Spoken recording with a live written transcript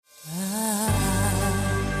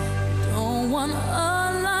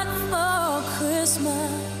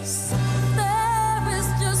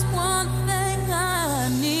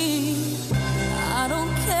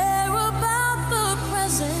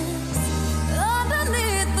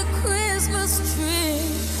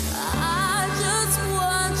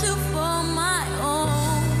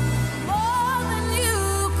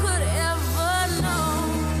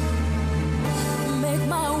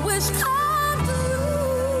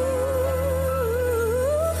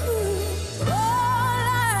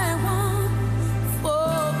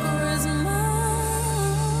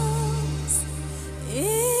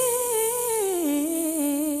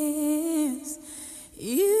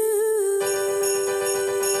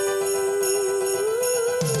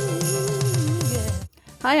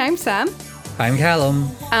Hi, I'm Sam. I'm Callum.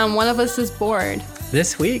 And one of us is bored.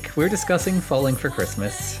 This week, we're discussing Falling for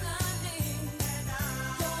Christmas.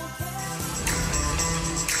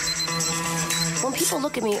 When people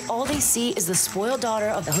look at me, all they see is the spoiled daughter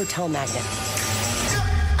of the hotel magnate.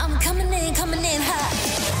 I'm coming in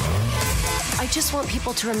hot. I just want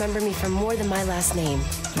people to remember me for more than my last name.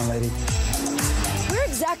 My lady. Where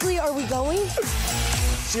exactly are we going?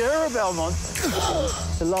 Sierra Belmont.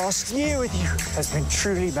 The last year with you has been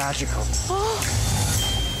truly magical.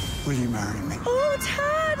 Will you marry me? Oh,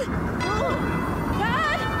 Tad!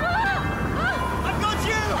 Tad! I've got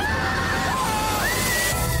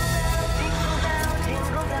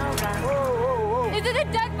you! Is it a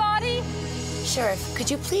dead body? Sheriff, could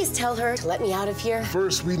you please tell her to let me out of here?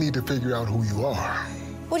 First, we need to figure out who you are.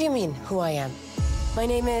 What do you mean, who I am? My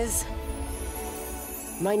name is...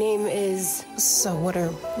 So what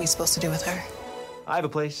are we supposed to do with her? I have a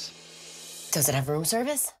place. Does it have room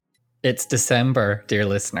service? It's December, dear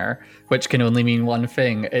listener, which can only mean one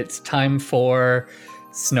thing. It's time for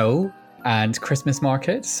snow and Christmas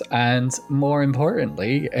markets, and more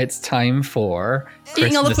importantly, it's time for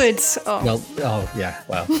Eating all the Christmas- foods. Oh.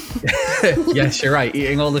 Well, yes, you're right,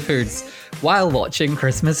 eating all the foods while watching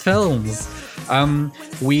Christmas films.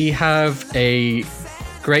 We have a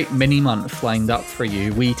great mini month lined up for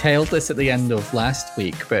you. We tailed this at the end of last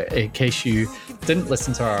week, but in case you didn't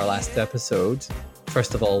listen to our last episode,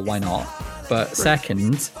 first of all, why not? But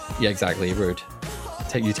second, yeah, exactly, rude.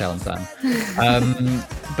 You tell him, Sam.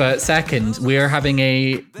 But second, we are having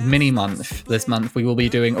a mini month this month. We will be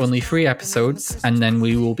doing only 3 episodes, and then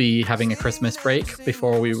we will be having a Christmas break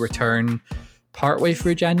before we return partway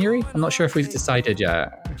through January. I'm not sure if we've decided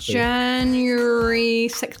yet. January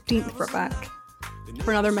 16th, we're back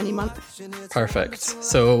for another mini month. Perfect.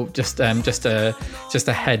 So just a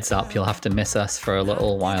heads up, you'll have to miss us for a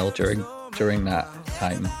little while during that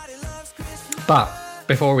time. But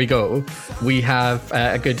before we go, we have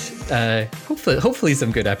a good, hopefully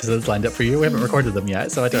some good episodes lined up for you. We haven't recorded them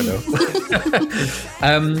yet, so I don't know.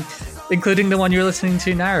 Including the one you're listening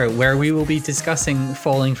to now, where we will be discussing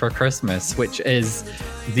Falling for Christmas, which is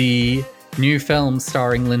the new film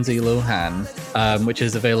starring Lindsay Lohan, which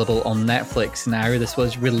is available on Netflix now. This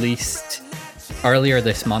was released earlier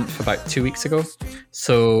this month, about 2 weeks ago.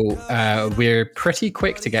 So we're pretty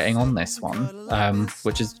quick to getting on this one,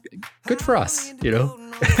 which is good for us, you know.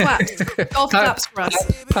 Claps. Golf claps for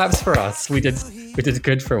us. Claps for us. We did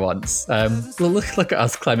good for once. Well, look at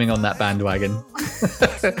us climbing on that bandwagon.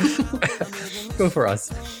 Go for us.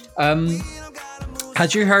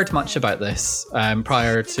 Had you heard much about this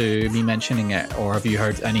prior to me mentioning it, or have you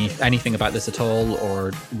heard anything about this at all,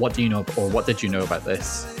 or what do you know, or what did you know about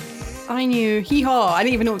this? I knew. Hee-haw. I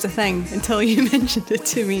didn't even know it was a thing until you mentioned it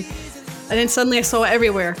to me. And then suddenly I saw it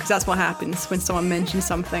everywhere, because that's what happens when someone mentions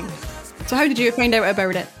something. So how did you find out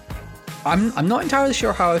about it? I'm not entirely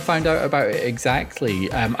sure how I found out about it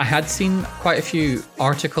exactly. I had seen quite a few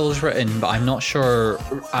articles written, but I'm not sure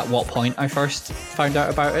at what point I first found out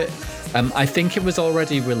about it. I think it was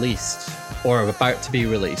already released, or about to be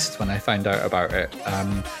released, when I found out about it.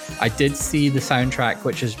 I did see the soundtrack,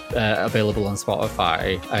 which is available on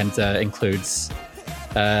Spotify, and includes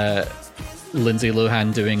Lindsay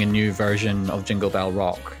Lohan doing a new version of Jingle Bell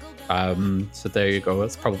Rock. So there you go.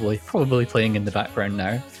 It's probably playing in the background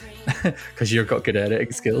now, because you've got good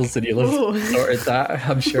editing skills and you'll have sorted that,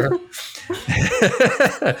 I'm sure.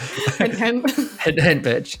 Hint, hint. Hint, hint,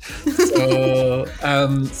 bitch.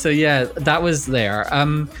 So yeah, that was there.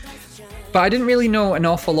 But I didn't really know an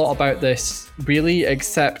awful lot about this, really,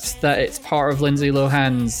 except that it's part of Lindsay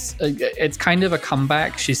Lohan's... It's kind of a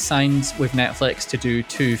comeback. She's signed with Netflix to do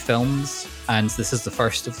 2 films, and this is the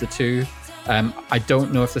first of the 2. I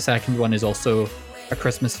don't know if the second one is also a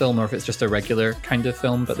Christmas film or if it's just a regular kind of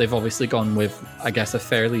film, but they've obviously gone with, I guess, a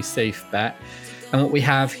fairly safe bet. And what we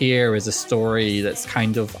have here is a story that's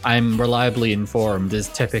kind of, I'm reliably informed, is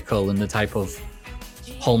typical in the type of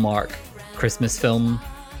Hallmark Christmas film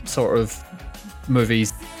sort of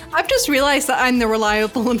movies. I've just realised that I'm the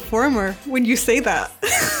reliable informer when you say that.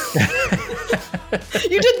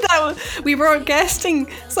 You did that. We were guesting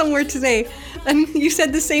somewhere today and you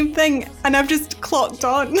said the same thing and I've just clocked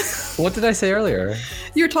on. What did I say earlier?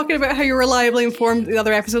 You were talking about how you're reliably informed the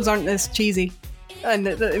other episodes aren't as cheesy and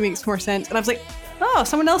that it makes more sense. And I was like, oh,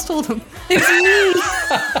 someone else told him. It's me.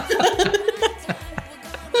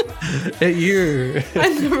 You.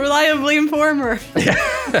 I'm the reliably informer.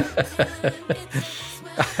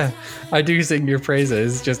 I do sing your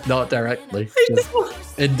praises, just not directly, just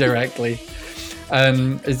indirectly.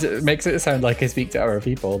 It makes it sound like I speak to other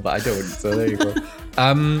people, but I don't. So there you go.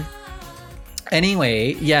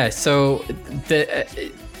 Anyway, yeah, so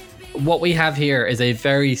what we have here is a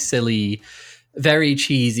very silly, very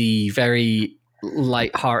cheesy, very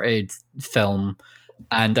light-hearted film.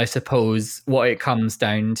 And I suppose what it comes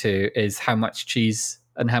down to is how much cheese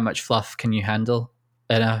and how much fluff can you handle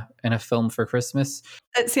in a film for Christmas.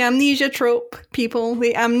 It's the amnesia trope, people.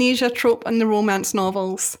 The amnesia trope in the romance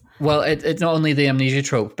novels. Well, it's not only the amnesia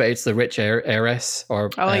trope, but it's the rich heiress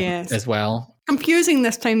Yes. as well. Confusing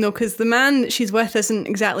this time, though, because the man that she's with isn't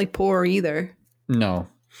exactly poor either. No.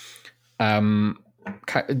 Do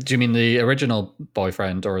you mean the original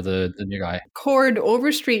boyfriend or the new guy? Cord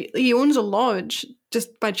Overstreet, he owns a lodge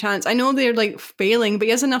just by chance. I know they're like failing, but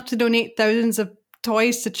he has enough to donate thousands of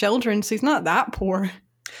toys to children, so he's not that poor.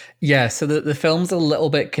 Yeah, so the film's a little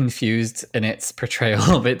bit confused in its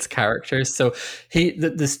portrayal of its characters. So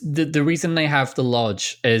the reason they have the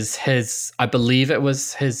lodge is I believe it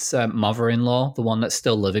was his mother-in-law, the one that's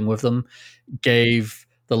still living with them, gave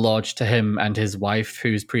the lodge to him and his wife,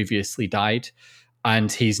 who's previously died,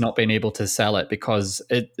 and he's not been able to sell it because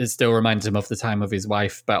it still reminds him of the time of his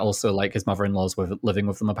wife, but also like his mother-in-law's living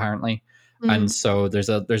with them apparently. And so there's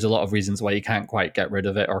a lot of reasons why he can't quite get rid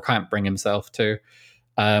of it or can't bring himself to.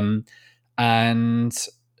 And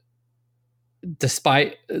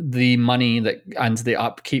despite the money and the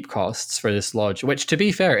upkeep costs for this lodge, which to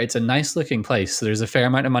be fair, it's a nice looking place. So there's a fair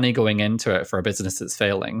amount of money going into it for a business that's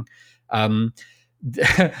failing. He's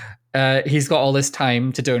got all this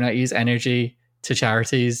time to donate his energy to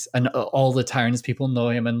charities, and all the townspeople know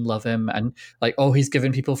him and love him, and like, oh, he's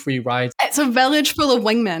giving people free rides. It's a village full of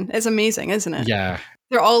wingmen. It's amazing, isn't it? Yeah.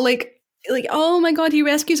 They're all like, oh my god, he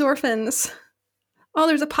rescues orphans. Oh,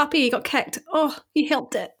 there's a puppy, he got kicked. Oh, he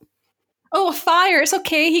helped it. Oh, a fire, it's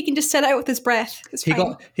okay, he can just sit out with his breath. It's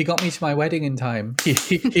fine. He got me to my wedding in time.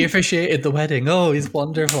 He officiated the wedding. Oh, he's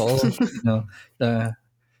wonderful.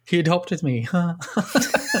 He adopted me.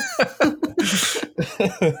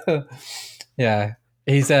 Yeah,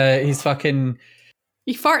 he's fucking.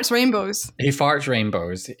 He farts rainbows. He farts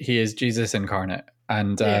rainbows. He is Jesus incarnate,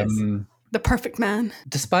 and the perfect man.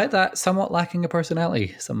 Despite that, somewhat lacking a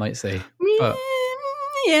personality, some might say. But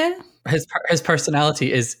yeah, his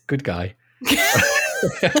personality is good guy.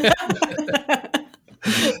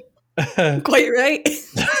 Quite right.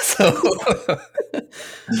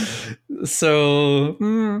 So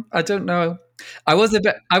I don't know. I was a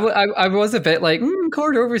bit like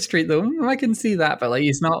Cord Overstreet though. I can see that, but like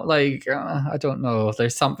he's not like I don't know.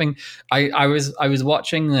 There's something. I was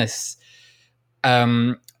watching this,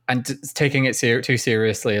 and taking it too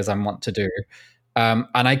seriously as I want to do, and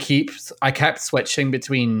I kept switching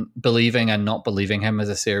between believing and not believing him as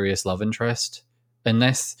a serious love interest in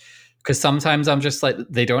this. Because sometimes I'm just like,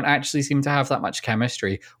 they don't actually seem to have that much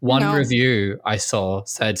chemistry. One review I saw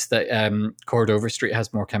said that Cord Overstreet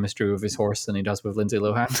has more chemistry with his horse than he does with Lindsay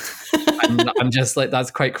Lohan. And I'm just like, that's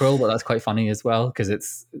quite cruel, but that's quite funny as well, because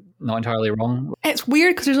it's not entirely wrong. It's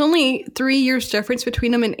weird because there's only 3 years difference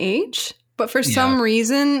between them in age. But for some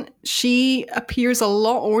reason, she appears a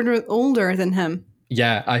lot older than him.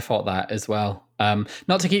 Yeah, I thought that as well.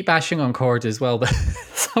 Not to keep bashing on Cord as well, but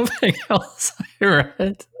something else I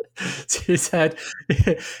read. She said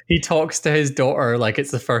he talks to his daughter like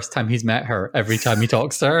it's the first time he's met her every time he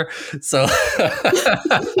talks to her. So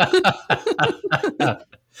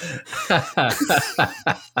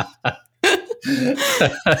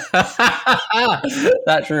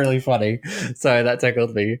that's really funny. Sorry, that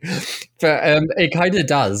tickled me. But it kind of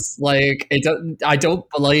does. Like I don't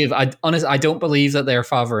believe that they're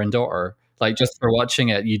father and daughter. Like just for watching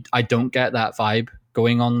it, I don't get that vibe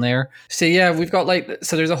going on there. So yeah, we've got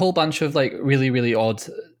there's a whole bunch of like really, really odd,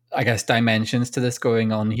 I guess, dimensions to this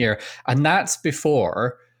going on here. And that's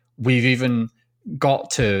before we've even got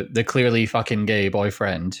to the clearly fucking gay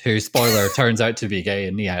boyfriend who, spoiler, turns out to be gay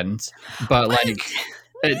in the end. But like,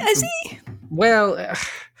 is he? Well,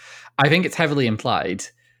 I think it's heavily implied.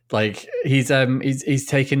 Like he's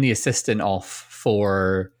taken the assistant off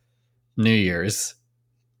for New Year's.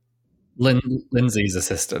 Lindsay's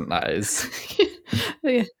assistant, that is.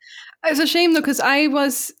 Yeah. It's a shame though, because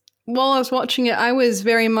while I was watching it, I was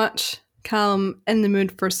very much calm in the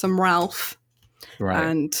mood for some Ralph. Right.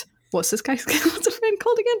 And what's this guy's what's a friend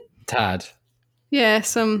called again? Tad. Yeah,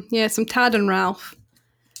 some Tad and Ralph.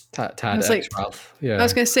 Tad ex Ralph. Yeah. I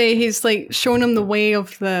was gonna say he's like showing him the way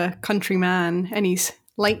of the country man, and he's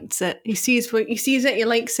likes it. He sees it, he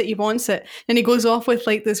likes it, he wants it, and he goes off with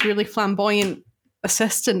like this really flamboyant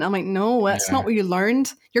assistant. I'm like, no, that's not what you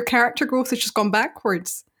learned. Your character growth has just gone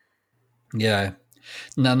backwards. Yeah.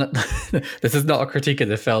 None. This is not a critique of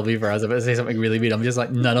the film either. I was about to say something really mean. I'm just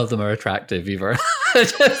like, none of them are attractive either.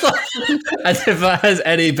 Just like, as if that has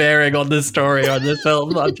any bearing on the story or the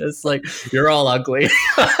film. I'm just like, you're all ugly.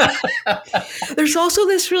 There's also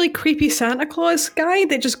this really creepy Santa Claus guy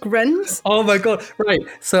that just grins. Oh my god! Right.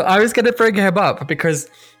 So I was going to bring him up because.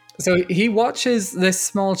 So he watches this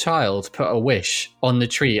small child put a wish on the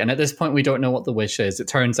tree, and at this point we don't know what the wish is. It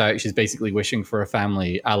turns out she's basically wishing for a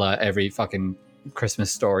family, a la every fucking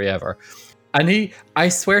Christmas story ever. And I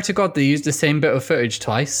swear to God, they used the same bit of footage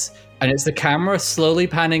twice, and it's the camera slowly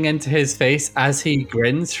panning into his face as he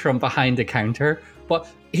grins from behind a counter. But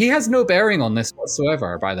he has no bearing on this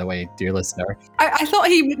whatsoever, by the way, dear listener. I thought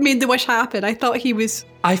he made the wish happen. I thought he was...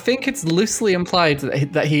 I think it's loosely implied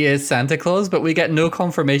that he is Santa Claus, but we get no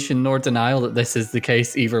confirmation nor denial that this is the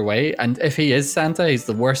case either way. And if he is Santa, he's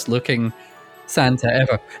the worst looking Santa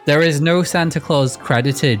ever. There is no Santa Claus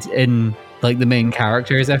credited in like the main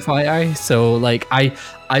characters, FYI. So like I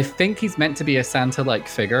think he's meant to be a Santa-like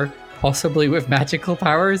figure, possibly with magical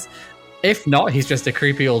powers. If not, he's just a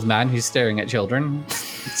creepy old man who's staring at children.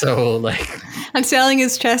 So, like... And selling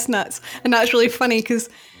his chestnuts. And that's really funny because...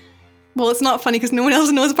 Well, it's not funny because no one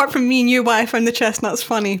else knows apart from me and you why I find the chestnuts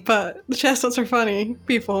funny. But the chestnuts are funny,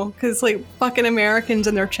 people. Because, like, fucking Americans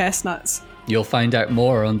and their chestnuts. You'll find out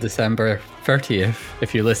more on December 30th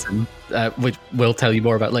if you listen, which we'll tell you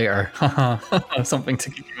more about later. Something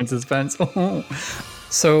to keep you in suspense.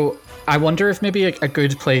 So... I wonder if maybe a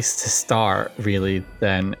good place to start, really,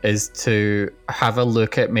 then, is to have a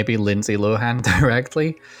look at maybe Lindsay Lohan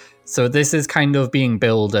directly. So this is kind of being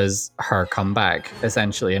billed as her comeback,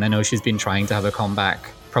 essentially. And I know she's been trying to have a comeback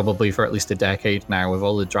probably for at least a decade now with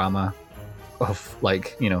all the drama of,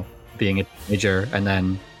 like, you know, being a teenager and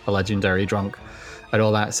then a legendary drunk and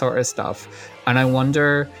all that sort of stuff. And I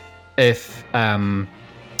wonder if...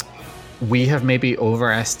 we have maybe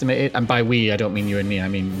overestimated, and by we, I don't mean you and me, I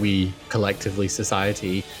mean we, collectively,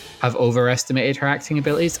 society, have overestimated her acting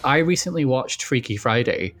abilities. I recently watched Freaky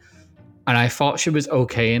Friday, and I thought she was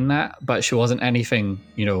okay in that, but she wasn't anything,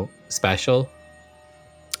 you know, special.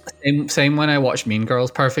 Same when I watched Mean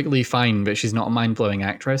Girls, perfectly fine, but she's not a mind-blowing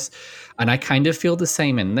actress. And I kind of feel the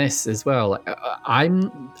same in this as well.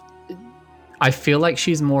 I feel like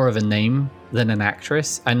she's more of a name than an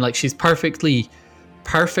actress, and like she's perfectly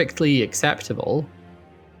acceptable,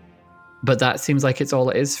 but that seems like it's all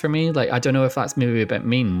it is for me. Like, I don't know if that's maybe a bit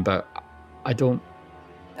mean, but I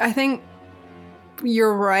think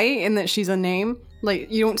you're right in that she's a name.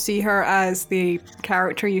 Like, you don't see her as the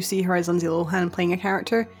character, you see her as Lindsay Lohan playing a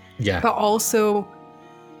character. Yeah. But also,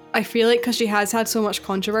 I feel like because she has had so much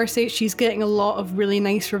controversy, she's getting a lot of really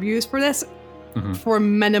nice reviews for this. Mm-hmm. For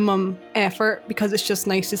minimum effort, because it's just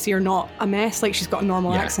nice to see her not a mess. Like, she's got a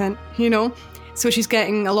normal accent, you know? So she's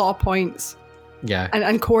getting a lot of points. Yeah.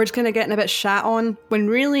 And Cord's kind of getting a bit shat on when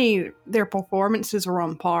really their performances were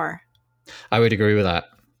on par. I would agree with that.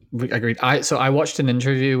 Agreed. So I watched an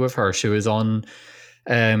interview with her. She was on,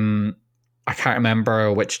 I can't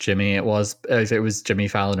remember which Jimmy it was. If it was Jimmy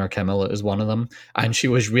Fallon or Kimmel, it was one of them. And she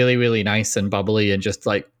was really, really nice and bubbly and just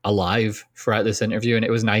like alive throughout this interview. And it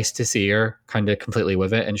was nice to see her kind of completely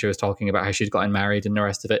with it. And she was talking about how she's gotten married and the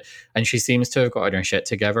rest of it. And she seems to have gotten her shit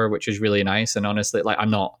together, which is really nice. And honestly, like, I'm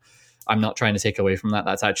not trying to take away from that.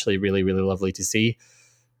 That's actually really, really lovely to see.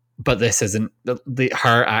 But this isn't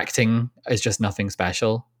her acting is just nothing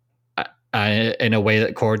special. In a way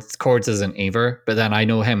that Cords isn't either, but then I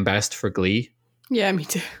know him best for Glee. Yeah, me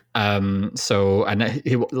too. So, and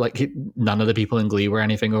none of the people in Glee were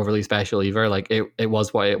anything overly special either. Like, it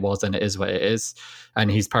was what it was, and it is what it is, and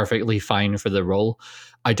he's perfectly fine for the role.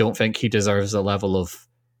 I don't think he deserves the level of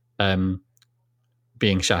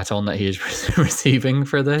being shat on that he is receiving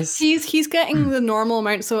for this. He's getting the normal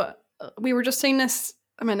amount. So we were just saying this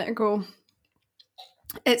a minute ago.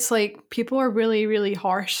 It's like people are really, really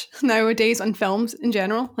harsh nowadays on films in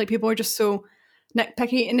general. Like, people are just so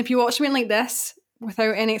nitpicky. And if you watch something like this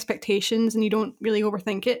without any expectations and you don't really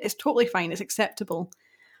overthink it, it's totally fine. It's acceptable.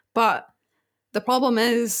 But the problem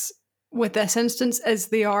is with this instance is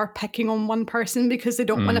they are picking on one person because they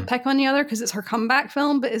don't want to pick on the other because it's her comeback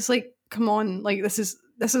film. But it's like, come on, like this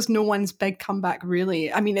is no one's big comeback,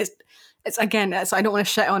 really. I mean, it's I don't want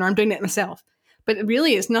to shit on her. I'm doing it myself. But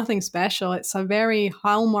really, it's nothing special. It's a very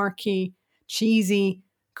hallmarky, cheesy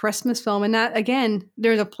Christmas film. And that, again,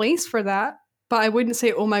 there's a place for that. But I wouldn't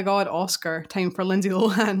say, oh my God, Oscar, time for Lindsay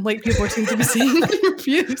Lohan, like people seem to be saying in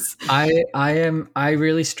reviews. I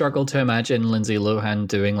really struggle to imagine Lindsay Lohan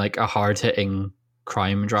doing like a hard-hitting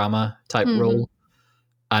crime drama type role.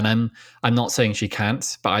 And I'm not saying she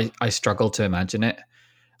can't, but I struggle to imagine it.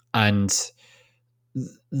 And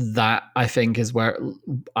that I think is where,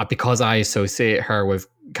 because I associate her with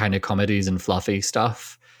kind of comedies and fluffy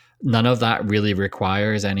stuff, none of that really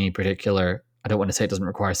requires any particular, I don't want to say it doesn't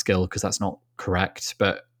require skill because that's not correct,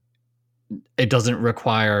 but it doesn't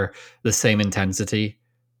require the same intensity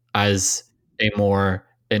as a more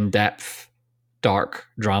in-depth dark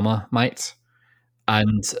drama might.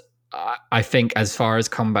 And I think as far as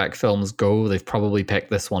comeback films go, they've probably picked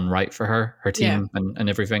this one right for her. Her team and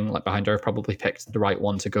everything like behind her probably picked the right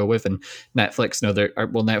one to go with. And Netflix,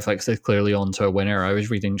 Netflix is clearly on to a winner. I was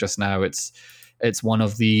reading just now, it's one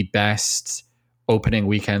of the best opening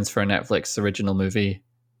weekends for a Netflix original movie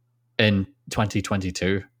in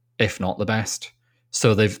 2022, if not the best.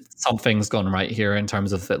 So something's gone right here in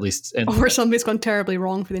terms of, at least or something's gone terribly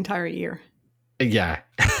wrong for the entire year. Yeah.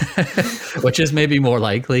 Which is maybe more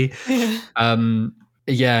likely.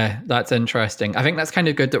 Yeah, that's interesting. I think that's kind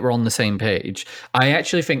of good that we're on the same page. I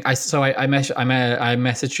actually think I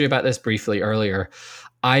messaged you about this briefly earlier.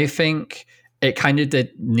 I think it kind of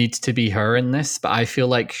did need to be her in this, but I feel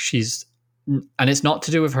like and it's not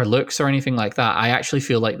to do with her looks or anything like that. I actually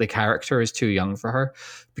feel like the character is too young for her,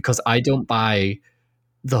 because I don't buy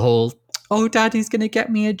the whole, oh, daddy's gonna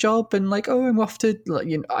get me a job and like, oh, I'm off to,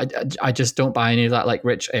 I just don't buy any of that like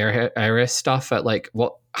rich heiress stuff. At like,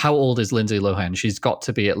 how old is Lindsay Lohan? She's got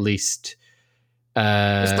to be at least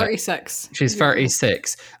she's 36. She's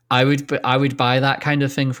 36. I would buy that kind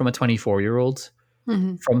of thing from a 24-year-old,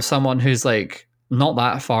 from someone who's like not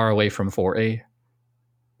that far away from 40.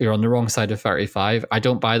 You're on the wrong side of 35. I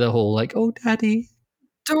don't buy the whole like, oh, daddy.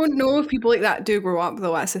 Don't know if people like that do grow up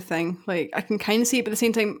though. That's the thing. Like, I can kind of see it, but at the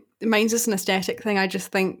same time, mine's just an aesthetic thing. I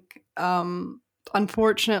just think,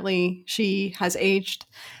 unfortunately, she has aged.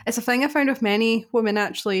 It's a thing I found with many women,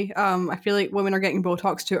 actually. I feel like women are getting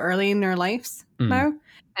Botox too early in their lives now, and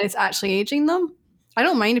it's actually aging them. I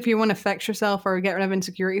don't mind if you want to fix yourself or get rid of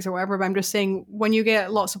insecurities or whatever, but I'm just saying, when you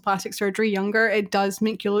get lots of plastic surgery younger, it does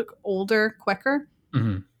make you look older quicker.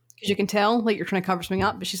 Because you can tell, like, you're trying to cover something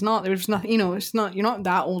up, but she's not. There's nothing, it's not. You're not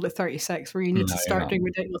that old at 36 where you need to start doing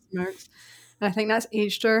ridiculous amounts. And I think that's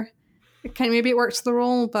aged her. Maybe it works the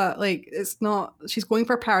role, but like, it's not. She's going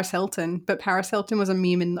for Paris Hilton, but Paris Hilton was a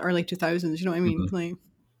meme in the early 2000s. You know what I mean? Like,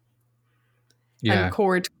 yeah. And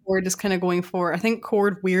Cord is kind of going for. I think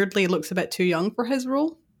Cord weirdly looks a bit too young for his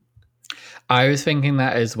role. I was thinking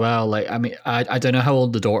that as well. Like, I mean, I don't know how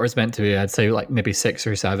old the daughter's meant to be. I'd say like maybe 6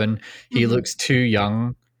 or 7. He looks too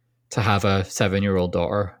young to have a 7-year-old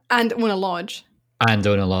daughter and own a lodge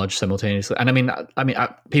simultaneously. And I mean,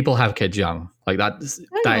 people have kids young, like that is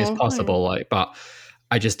possible. Like, but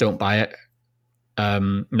I just don't buy it.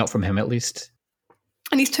 Not from him, at least.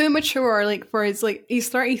 And he's too mature, like, for his, like, he's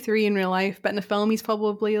 33 in real life, but in the film he's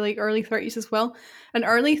probably like early 30s as well. And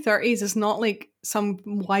early 30s is not like some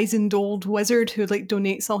wizened old wizard who like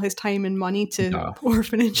donates all his time and money to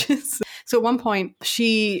orphanages. So at one point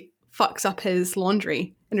she fucks up his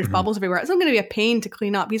laundry and there's bubbles everywhere. It's not going to be a pain to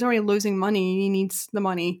clean up. He's already losing money. He needs the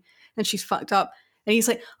money. And she's fucked up. And he's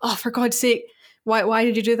like, oh, for God's sake, why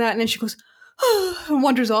did you do that? And then she goes, and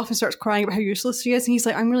wanders off and starts crying about how useless she is. And he's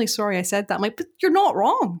like, I'm really sorry I said that. I'm like, but you're not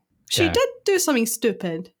wrong. She did do something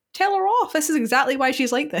stupid. Tell her off. This is exactly why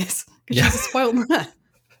she's like this. Because she's a spoiled brat.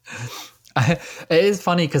 It is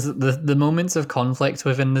funny because the moments of conflict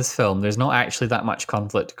within this film, there's not actually that much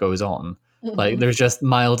conflict goes on. Like, there's just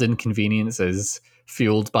mild inconveniences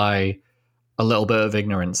fueled by a little bit of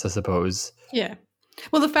ignorance, I suppose. Yeah.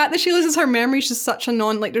 Well, the fact that she loses her memory is just such a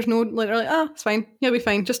there's no, literally, it's fine. You'll be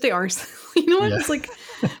fine. Just stay ours. You know what? Yeah. It's like,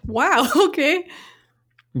 wow, okay.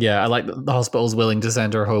 Yeah, I like that the hospital's willing to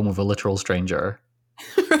send her home with a literal stranger.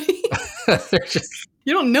 Right?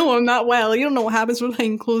 You don't know him that well. You don't know what happens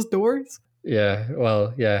behind closed doors. Yeah,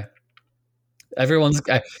 well, yeah. Everyone's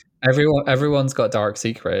got dark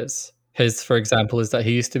secrets. His, for example, is that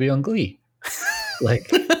he used to be on Glee.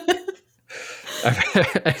 Like,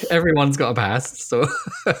 everyone's got a past, so.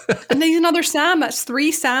 And then he's another Sam. That's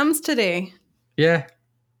 3 Sams today. Yeah.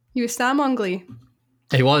 He was Sam on Glee.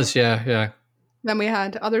 He was, yeah. Then we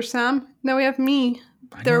had other Sam. Now we have me,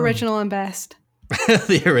 the original and best.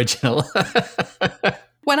 The original.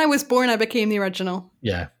 When I was born, I became the original.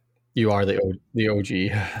 Yeah, you are the OG.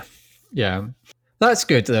 Yeah. That's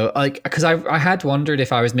good though, like, because I had wondered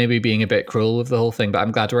if I was maybe being a bit cruel with the whole thing, but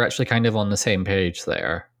I'm glad we're actually kind of on the same page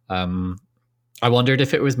there. I wondered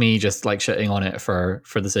if it was me just like shitting on it for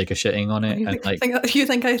the sake of shitting on it. You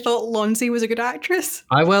think I thought Lonzy was a good actress?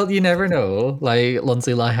 Well, you never know. Like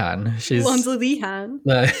Lindsay Lohan, she's Lindsay Lohan.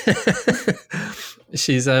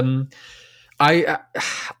 She's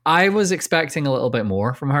I was expecting a little bit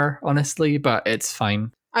more from her, honestly, but it's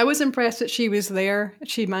fine. I was impressed that she was there.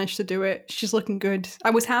 She managed to do it. She's looking good.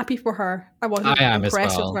 I was happy for her. I wasn't I am as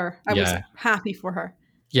impressed well. with her. I was happy for her.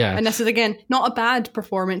 Yeah. And this is, again, not a bad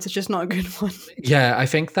performance. It's just not a good one. Yeah, I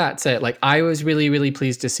think that's it. Like, I was really, really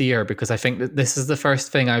pleased to see her because I think that this is the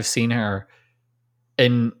first thing I've seen her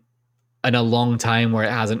in a long time where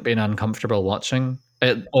it hasn't been uncomfortable watching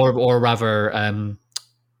it, or rather,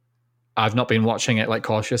 I've not been watching it like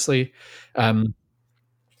cautiously.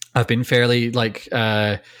 I've been fairly like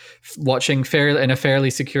watching in a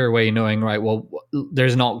fairly secure way, knowing, right, well,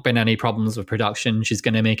 there's not been any problems with production. She's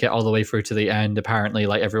going to make it all the way through to the end. Apparently,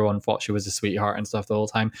 like, everyone thought she was a sweetheart and stuff the whole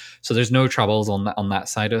time. So there's no troubles on that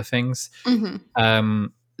side of things. Mm-hmm.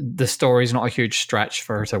 The story's not a huge stretch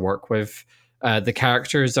for her to work with. The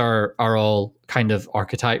characters are all kind of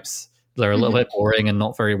archetypes. They're a little bit boring and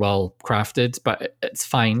not very well crafted, but it's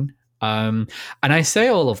fine. And I say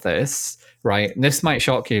all of this, right? This might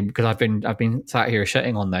shock you because I've been sat here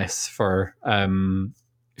shitting on this for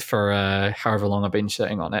however long I've been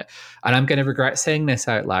shitting on it, and I'm going to regret saying this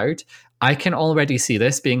out loud. I can already see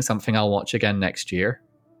this being something I'll watch again next year.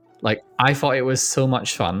 Like, I thought it was so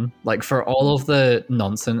much fun. Like, for all of the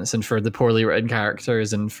nonsense and for the poorly written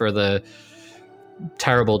characters and for the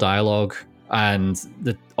terrible dialogue and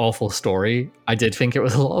the awful story, I did think it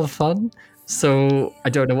was a lot of fun. So I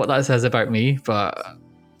don't know what that says about me, but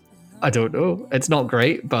I don't know. It's not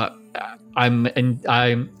great, but I'm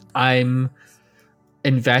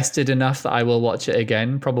invested enough that I will watch it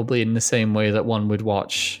again, probably in the same way that one would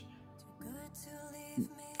watch.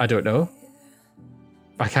 I don't know.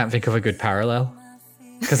 I can't think of a good parallel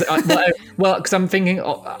because I'm thinking.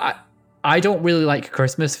 I don't really like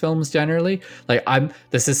Christmas films generally. Like,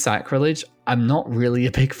 this is sacrilege. I'm not really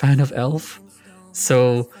a big fan of Elf,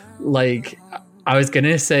 so. Like, I was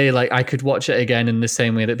gonna say, like, I could watch it again in the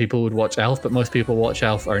same way that people would watch Elf, but most people watch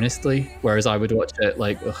Elf earnestly, whereas I would watch it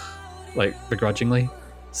like begrudgingly.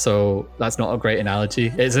 So that's not a great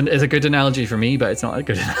analogy. It's a good analogy for me, but it's not a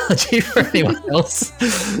good analogy for anyone else.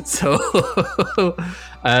 So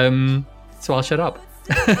I'll shut up.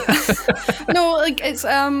 No, like, it's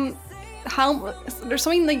how there's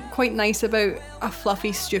something like quite nice about a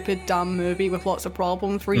fluffy, stupid, dumb movie with lots of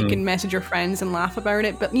problems where you can message your friends and laugh about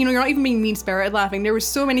it, but, you know, you're not even being mean-spirited laughing. There was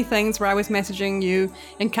so many things where I was messaging you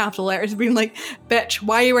in capital letters being like, bitch,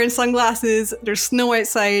 why are you wearing sunglasses? There's snow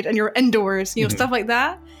outside and you're indoors, you know, stuff like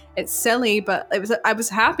that. It's silly, but I was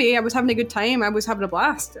happy. I was having a good time. I was having a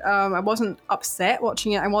blast. I wasn't upset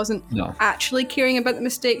watching it. I wasn't actually caring about the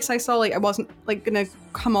mistakes I saw. Like, I wasn't like gonna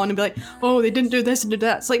come on and be like, oh, they didn't do this and do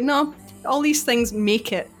that. It's like, no, all these things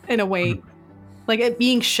make it in a way. Like, it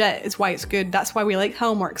being shit is why it's good. That's why we like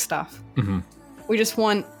Hallmark stuff. We just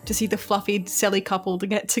want to see the fluffy, silly couple to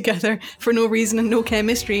get together for no reason and no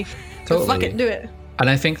chemistry. So fuck it, do it. And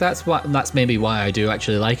I think that's maybe why I do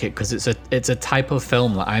actually like it, because it's a type of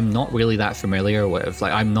film that I'm not really that familiar with.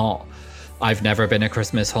 Like, I've never been a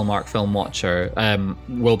Christmas Hallmark film watcher.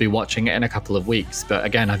 We'll be watching it in a couple of weeks, but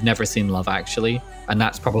again, I've never seen Love Actually, and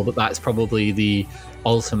that's probably the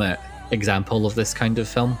ultimate example of this kind of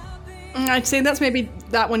film. I'd say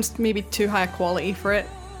that one's maybe too high quality for it,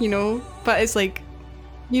 you know, but it's like,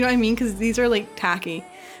 you know what I mean? Because these are like tacky,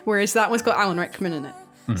 whereas that one's got Alan Rickman in it.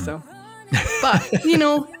 So, but, you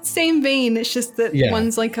know, same vein. It's just that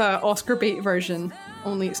one's like a Oscar bait version,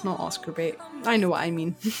 only it's not Oscar bait. I know what I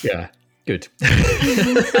mean. Yeah, good.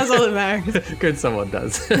 That's all that matters. Good, someone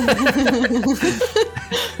does.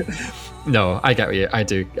 No, I get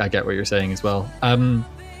what you're saying as well.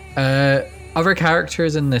 Other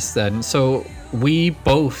characters in this then. So we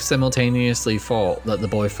both simultaneously thought that the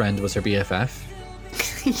boyfriend was her BFF.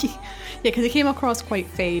 Yeah, because he came across quite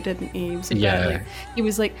fey, didn't he? He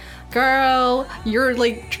was like, girl, you're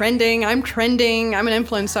like trending, I'm trending, I'm an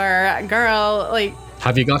influencer, girl, like,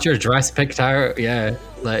 have you got your dress picked out? Yeah,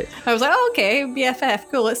 like, I was like, oh, okay,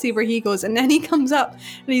 BFF, cool, let's see where he goes. And then he comes up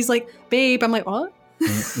and he's like, babe. I'm like, what?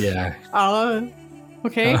 Yeah.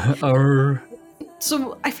 Okay.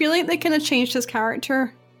 So I feel like they kind of changed his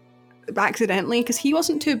character accidentally, because he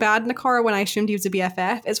wasn't too bad in the car when I assumed he was a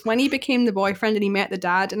BFF. It's when he became the boyfriend and he met the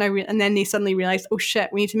dad, and then they suddenly realized, oh shit,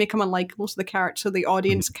 we need to make him unlikable so the character, so the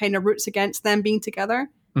audience kind of roots against them being together.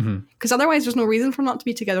 Because otherwise there's no reason for them not to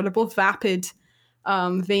be together. They're both vapid,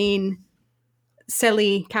 vain,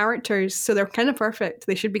 silly characters, so they're kind of perfect.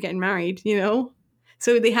 They should be getting married, you know?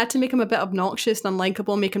 So they had to make him a bit obnoxious and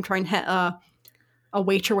unlikable, make him try and hit a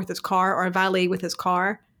waiter with his car or a valet with his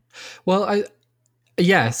car. Well,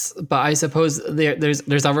 yes, but I suppose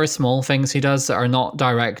there's other small things he does that are not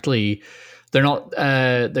directly, they're not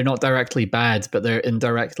directly bad, but they're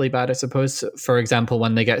indirectly bad, I suppose. For example,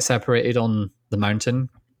 when they get separated on the mountain,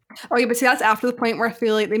 Oh yeah, but see, that's after the point where I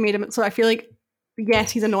feel like they made him. So I feel like,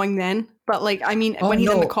 yes, he's annoying then, but like, I mean, when he's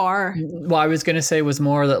in the car. What I was gonna say was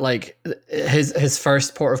more that like his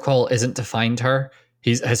first port of call isn't to find her.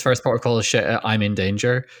 His first port of call is shit. I'm in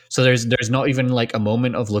danger. So there's not even like a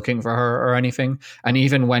moment of looking for her or anything. And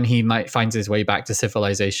even when he might finds his way back to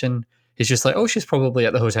civilization, he's just like, oh, she's probably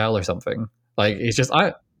at the hotel or something. Like he's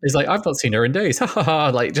like, I've not seen her in days.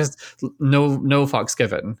 Like just no fucks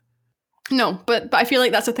given. No, but I feel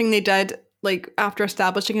like that's the thing they did, like after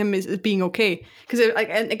establishing him as being okay. Because like,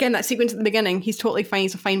 and again, that sequence at the beginning, he's totally fine.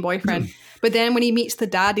 He's a fine boyfriend. But then when he meets the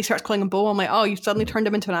dad, he starts calling him Beau. I'm like, oh, you suddenly turned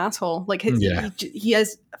him into an asshole. Like he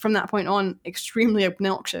is from that point on extremely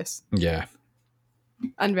obnoxious. Yeah.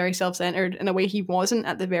 And very self-centered in a way he wasn't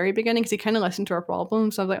at the very beginning, because he kind of listened to our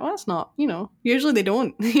problems. So I was like, well, that's not, usually they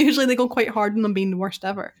don't. Usually they go quite hard on them being the worst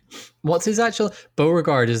ever. What's his actual...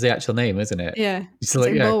 Beauregard is the actual name, isn't it? Yeah. He's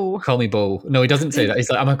like, yeah, Beau. Call me Beau. No, he doesn't say that. He's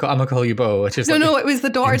like, I'm gonna call you Beau. It's just no, it was the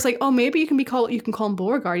daughter's like, oh, maybe you can call him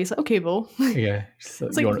Beauregard. He's like, okay, Beau. Yeah. So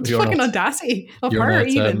it's like, fucking not, audacity of her not,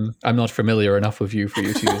 even. I'm not familiar enough with you for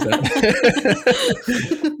you to use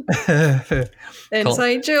that.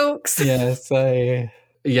 Inside jokes. Yes,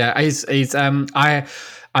 he's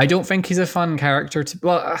I don't think he's a fun character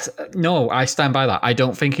no, I stand by that. I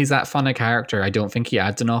don't think he's that fun a character. I don't think he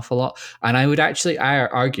adds an awful lot. And I would actually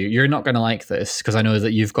argue, you're not going to like this because I know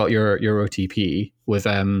that you've got your OTP with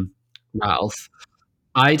Ralph.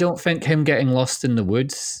 I don't think him getting lost in the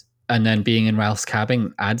woods and then being in Ralph's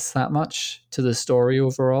cabin adds that much to the story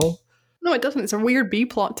overall. No, it doesn't. It's a weird B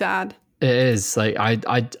plot to add. It is. Like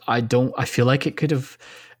I feel like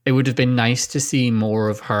it would have been nice to see more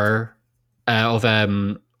of her,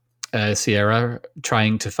 Sierra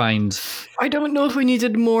trying to find... I don't know if we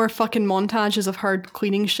needed more fucking montages of her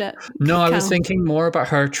cleaning shit. No, I was thinking more about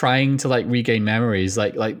her trying to like regain memories,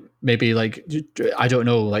 like maybe like, I don't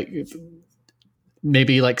know, like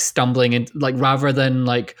maybe like stumbling in, like rather than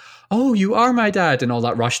like, oh, you are my dad and all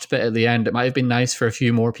that rushed bit at the end. It might have been nice for a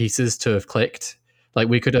few more pieces to have clicked. Like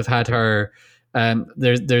we could have had her...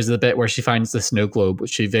 there's the bit where she finds the snow globe,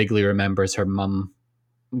 which she vaguely remembers her mum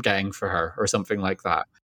getting for her or something like that.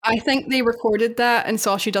 I think they recorded that and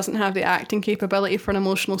saw she doesn't have the acting capability for an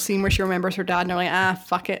emotional scene where she remembers her dad, and they're like,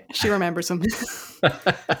 fuck it, she remembers him.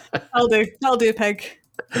 I'll do, pig.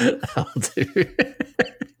 I'll do.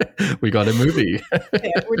 We got a movie.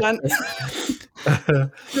 Yeah, we're done.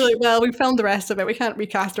 We're like, well, we filmed the rest of it, we can't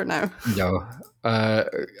recast her now. No, I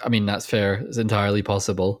mean, that's fair. It's entirely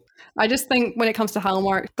possible. I just think when it comes to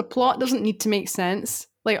Hallmark, the plot doesn't need to make sense.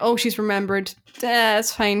 Like, oh, she's remembered.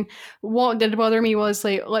 It's fine. What did bother me was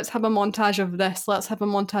like, let's have a montage of this. Let's have a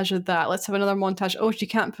montage of that. Let's have another montage. Oh, she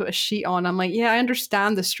can't put a sheet on. I'm like, yeah, I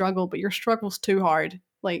understand the struggle, but your struggle's too hard.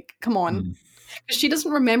 Like, come on. Because she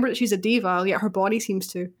doesn't remember that she's a diva, yet her body seems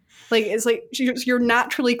to. Like, it's like, you're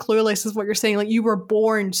naturally clueless is what you're saying. Like, you were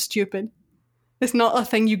born stupid. It's not a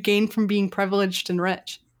thing you gain from being privileged and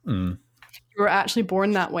rich. You were actually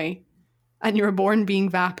born that way. And you were born being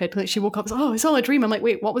vapid. Like she woke up, oh, it's all a dream. I'm like,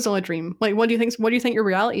 wait, what was all a dream? Like, what do you think your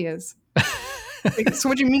reality is? Like, so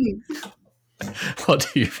what do you mean? What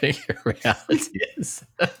do you think your reality is?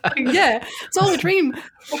 Yeah, it's all a dream.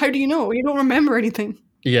 Well, how do you know? You don't remember anything.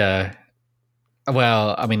 Yeah.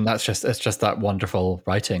 Well, I mean, it's just that wonderful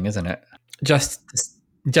writing, isn't it? Just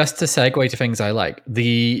to segue to things I like,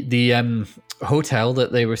 the hotel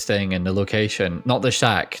that they were staying in, the location, not the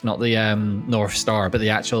shack, not the North Star, but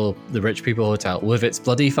the rich people hotel with its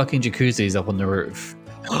bloody fucking jacuzzis up on the roof.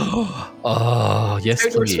 Oh, yes,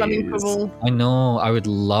 please. I know. I would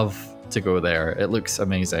love to go there. It looks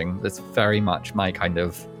amazing. It's very much my kind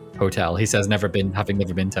of hotel. He says having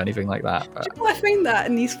never been to anything like that. Do you know what I find that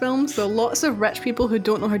in these films, though, lots of rich people who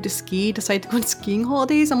don't know how to ski decide to go on skiing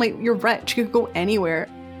holidays. I'm like, you're rich, you could go anywhere.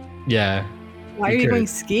 Yeah. Why are you going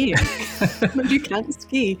skiing? You can't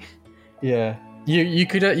ski. Yeah. You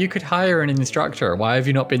could hire an instructor. Why have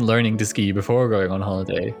you not been learning to ski before going on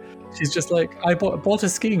holiday? She's just like, I bought a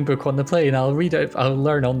skiing book on the plane. I'll read it. I'll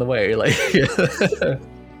learn on the way. Like.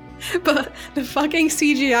 But the fucking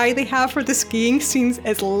CGI they have for the skiing scenes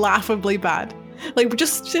is laughably bad. Like,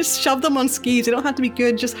 just shove them on skis. They don't have to be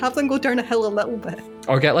good. Just have them go down a hill a little bit.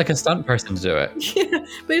 Or get like a stunt person to do it. Yeah,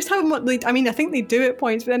 they just have them on, like, I mean, I think they do at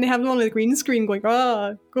points, but then they have them on the green screen going,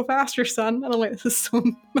 go faster, son. And I'm like, this is so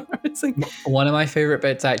embarrassing. One of my favourite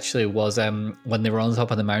bits actually was when they were on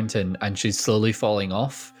top of the mountain and she's slowly falling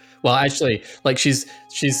off. Well, actually, like she's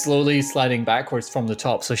slowly sliding backwards from the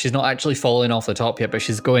top, so she's not actually falling off the top yet, but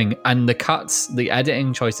she's going. And the cuts, the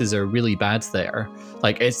editing choices are really bad there.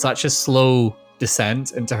 Like, it's such a slow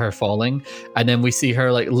descent into her falling, and then we see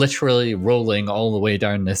her like literally rolling all the way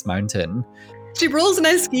down this mountain. She rolls in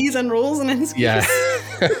his skis and rolls in his skis. Yeah.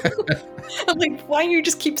 I'm like, why do you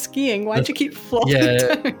just keep skiing? Why'd you keep flopping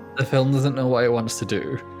down? The film doesn't know what it wants to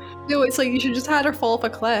do. No, it's like you should just had her fall off a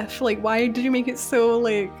cliff. Like, why did you make it so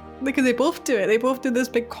like? Because they both do it. They both do this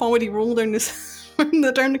big comedy roll down this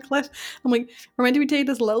down the cliff. I'm like, we're meant to be taking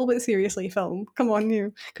this a little bit seriously, film. Come on,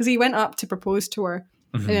 you. Because he went up to propose to her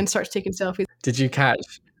and then starts taking selfies. Did you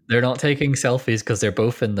catch? They're not taking selfies because they're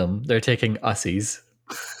both in them. They're taking ussies.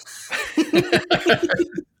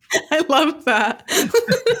 I love that.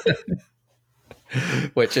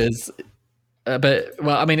 Which is a bit,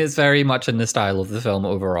 well, I mean, it's very much in the style of the film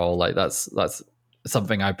overall. Like that's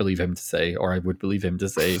something I believe him to say, or I would believe him to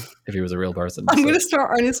say if he was a real person. I'm going to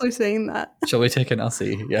start earnestly saying that. Shall we take an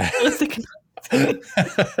ussie? Yeah. Let's take an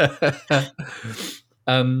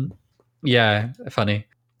ussie. Yeah, funny.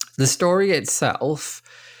 The story itself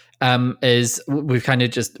is we've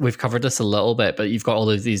covered this a little bit, but you've got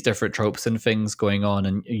all of these different tropes and things going on,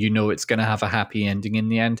 and you know it's going to have a happy ending in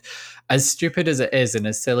the end. As stupid as it is and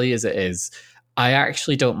as silly as it is, I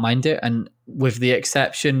actually don't mind it. And with the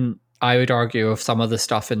exception, I would argue, of some of the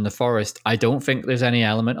stuff in the forest, I don't think there's any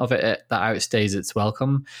element of it that outstays its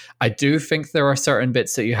welcome. I do think there are certain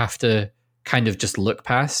bits that you have to kind of just look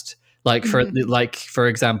past. Like for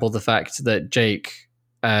example, the fact that Jake,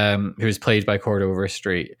 who's played by Cord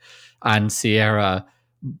Overstreet, and Sierra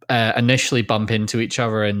initially bump into each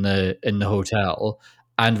other in the hotel,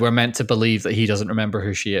 and we're meant to believe that he doesn't remember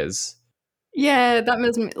who she is. Yeah, that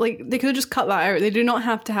means like they could have just cut that out. They do not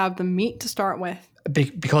have to have them meet to start with.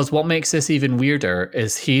 Because what makes this even weirder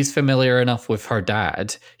is he's familiar enough with her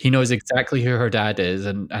dad. He knows exactly who her dad is,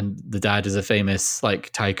 and the dad is a famous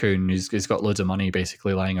like tycoon who's got loads of money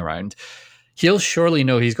basically lying around. He'll surely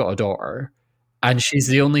know he's got a daughter, and she's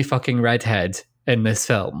the only fucking redhead in this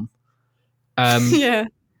film. Yeah.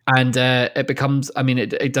 And it becomes, I mean,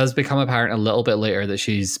 it does become apparent a little bit later that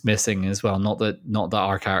she's missing as well. Not that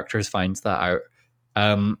our characters find that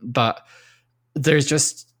out. But there's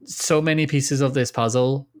just so many pieces of this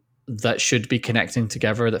puzzle that should be connecting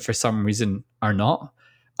together that for some reason are not.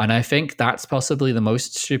 And I think that's possibly the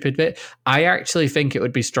most stupid bit. I actually think it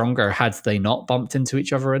would be stronger had they not bumped into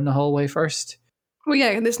each other in the hallway first. Well,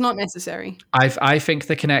 yeah, it's not necessary. I think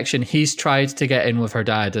the connection, he's tried to get in with her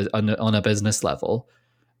dad on a business level.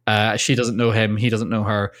 She doesn't know him. He doesn't know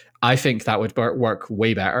her. I think that would work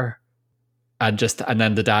way better. And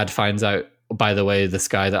then the dad finds out, by the way, this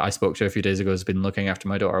guy that I spoke to a few days ago has been looking after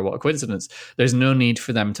my daughter. What a coincidence. There's no need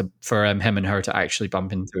for him and her to actually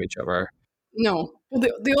bump into each other. No.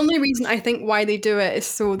 The only reason I think why they do it is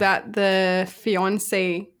so that the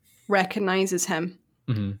fiance recognizes him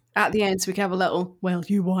at the end, so we can have a little, well,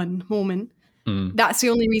 you won moment. That's the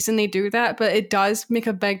only reason they do that, but it does make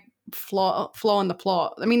a big flaw in the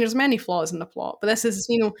plot. I mean, there's many flaws in the plot, but this is,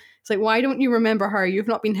 it's like, why don't you remember her? You've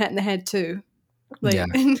not been hit in the head too. Like, yeah.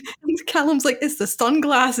 And Callum's like, it's the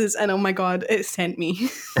sunglasses, and oh my god, it sent me.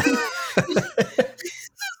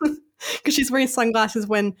 Because she's wearing sunglasses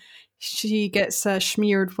when she gets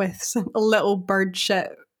smeared with a little bird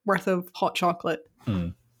shit worth of hot chocolate.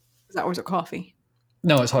 Is that, or is it coffee?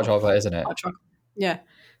 No, it's hot chocolate, isn't it? Hot chocolate. Yeah.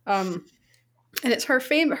 And it's her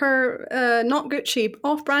not Gucci,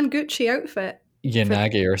 off-brand Gucci outfit.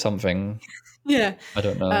 Yanagi or something. Yeah. I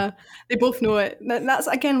don't know. They both know it. That's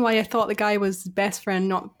again why I thought the guy was best friend,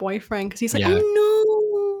 not boyfriend, because he's like, yeah.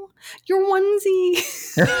 Oh no, your onesie.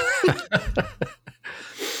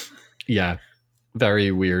 Yeah.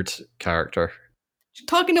 Very weird character.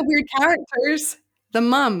 Talking of weird characters, the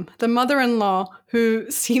mother-in-law, who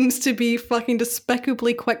seems to be fucking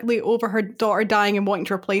despicably quickly over her daughter dying and wanting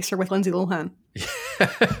to replace her with Lindsay Lohan.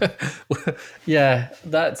 Yeah,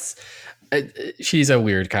 she's a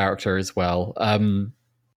weird character as well.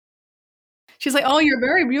 She's like, oh, you're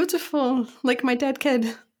very beautiful, like my dead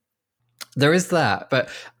kid. There is that, but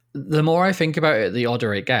the more I think about it, the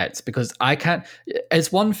odder it gets, because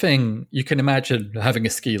it's one thing you can imagine having a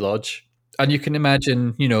ski lodge, and you can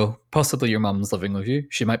imagine, possibly your mum's living with you.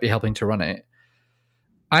 She might be helping to run it.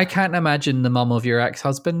 I can't imagine the mum of your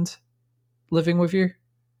ex-husband living with you.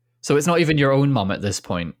 So it's not even your own mum at this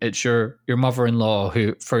point. It's your mother-in-law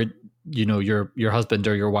who, for your husband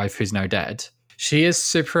or your wife who's now dead. She is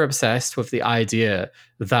super obsessed with the idea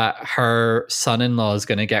that her son-in-law is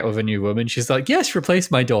going to get with a new woman. She's like, yes, replace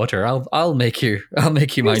my daughter. I'll make you my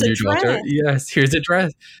new daughter. Yes, here's a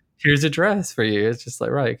dress. Here's a dress for you. It's just like,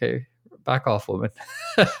 right, okay, back off, woman.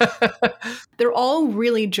 They're all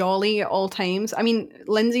really jolly at all times. I mean,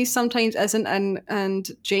 Lindsay sometimes isn't, and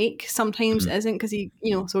Jake sometimes isn't, because he,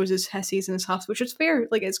 so is his hissies and his huffs, which is fair.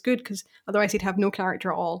 Like, it's good, because otherwise he'd have no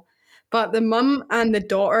character at all. But the mum and the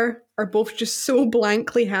daughter are both just so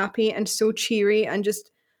blankly happy and so cheery and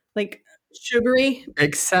just like sugary.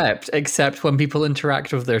 Except when people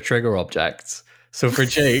interact with their trigger objects. So for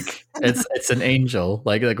Jake, it's an angel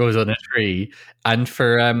like that goes on a tree, and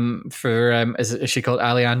for is she called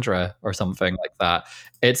Alejandra or something like that?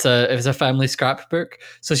 It's a family scrapbook.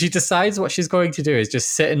 So she decides what she's going to do is just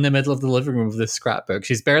sit in the middle of the living room with this scrapbook.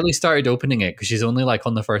 She's barely started opening it because she's only like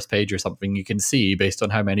on the first page or something. You can see based on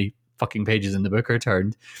how many fucking pages in the book are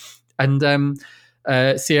turned, and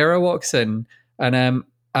Sierra walks in, and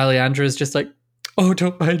Alejandra is just like, "Oh,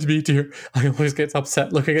 don't mind me, dear. I always get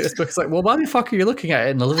upset looking at this book." It's like, well, why the fuck are you looking at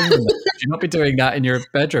it in the living room? Should you not be doing that in your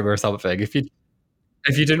bedroom or something? If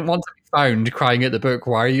you didn't want to be found crying at the book,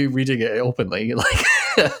 why are you reading it openly? Like,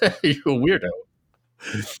 you a weirdo.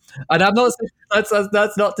 And I'm not saying,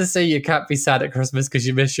 that's not to say you can't be sad at Christmas because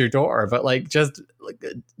you miss your daughter, but like, just like,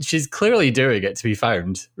 she's clearly doing it to be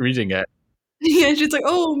found reading it. Yeah, she's like,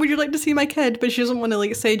 "Oh, would you like to see my kid?" But she doesn't want to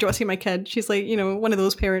like say, "Do you want to see my kid?" She's like, one of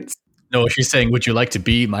those parents. No, she's saying, "Would you like to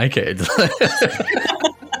be my kid?"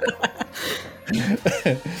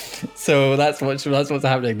 So that's what's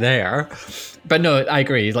happening there. But no, I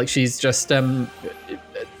agree. Like, she's just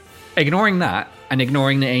ignoring that and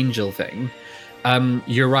ignoring the angel thing.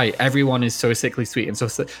 You're right. Everyone is so sickly sweet, and so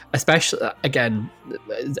especially again,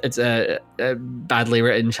 it's a badly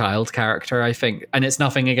written child character, I think, and it's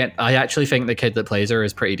nothing again. I actually think the kid that plays her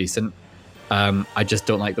is pretty decent. I just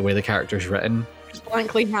don't like the way the character's written. She's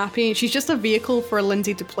blankly happy. She's just a vehicle for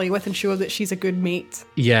Lindsay to play with and show that she's a good mate.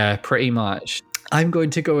 Yeah, pretty much. I'm going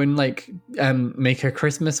to go and like make a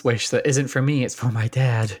Christmas wish that isn't for me. It's for my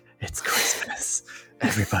dad. It's Christmas.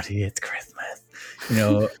 Everybody, it's Christmas.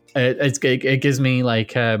 It gives me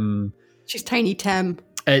like she's Tiny Tim.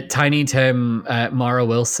 Tiny Tim, Mara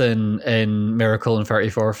Wilson in Miracle on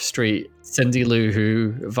 34th Street, Cindy Lou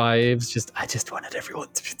Who vibes. I just wanted everyone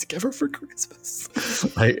to be together for Christmas.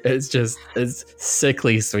 Like, it's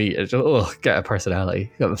sickly sweet. Get a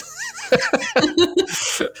personality.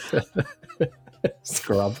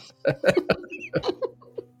 Scrub.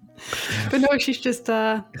 But no, she's just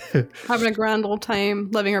having a grand old time,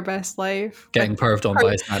 living her best life. Getting perved on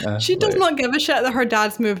by Santa. She does not give a shit that her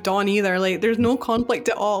dad's moved on either. Like, there's no conflict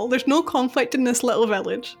at all. There's no conflict in this little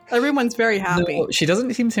village. Everyone's very happy. No, she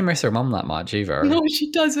doesn't seem to miss her mum that much either. No, she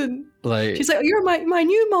doesn't. Like, she's like, "Oh, you're my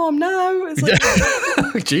new mom now." It's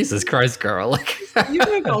like, Jesus Christ, girl! Like, you're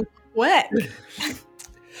gonna go quick.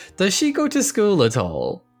 Does she go to school at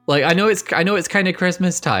all? Like, I know it's kind of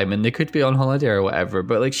Christmas time and they could be on holiday or whatever,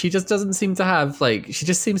 but like, she just doesn't seem to have, like, she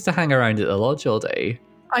just seems to hang around at the lodge all day.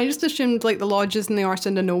 I just assumed like the lodge is in the arse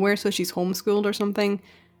end of nowhere, so she's homeschooled or something.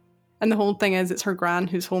 And the whole thing is it's her gran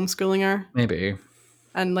who's homeschooling her. Maybe.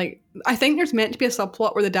 And like, I think there's meant to be a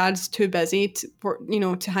subplot where the dad's too busy to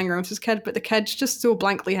hang around with his kid, but the kid's just so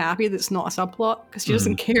blankly happy that it's not a subplot because she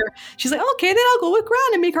doesn't care. She's like, "Okay, then I'll go with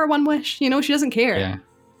gran and make her one wish." She doesn't care. Yeah.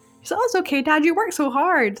 She's like, "Oh, it's okay, Dad, you work so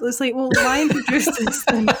hard." It's like, well, why introduce this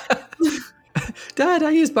then? Dad,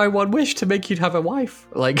 I used my one wish to make you have a wife.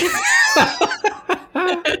 Like,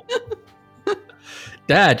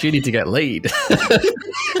 Dad, you need to get laid.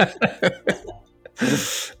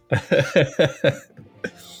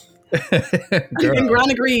 And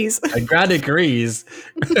Gran agrees. And Gran agrees.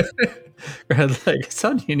 Gran's like,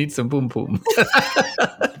 "Son, you need some boom boom."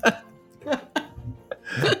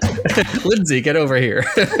 Lindsay, get over here.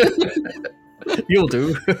 You'll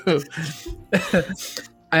do.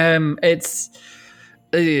 It's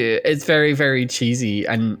very, very cheesy,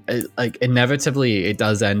 and like, inevitably it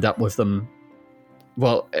does end up with them.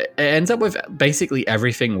 Well, it ends up with basically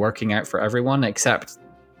everything working out for everyone except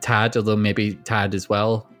Tad, although maybe Tad as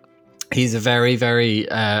well. He's a very, very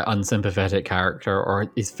unsympathetic character,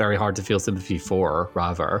 or he's very hard to feel sympathy for,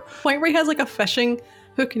 rather. Point where he has like a fishing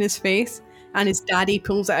hook in his face, and his daddy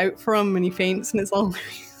pulls it out for him when he faints, and it's all.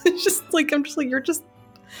 It's just like, I'm just like, you're just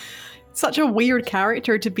such a weird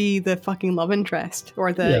character to be the fucking love interest,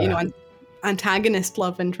 or the antagonist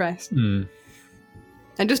love interest. And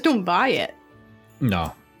just don't buy it.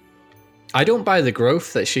 No. I don't buy the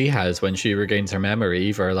growth that she has when she regains her memory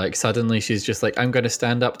either. Like, suddenly she's just like, "I'm going to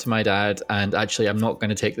stand up to my dad, and actually I'm not going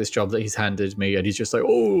to take this job that he's handed me." And he's just like,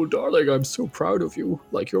 "Oh, darling, I'm so proud of you.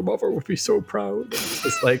 Like, your mother would be so proud." And it's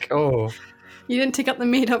just like, oh. You didn't take up the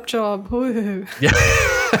made-up job. Ooh. Yeah.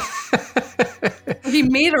 He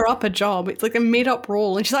made her up a job. It's like a made-up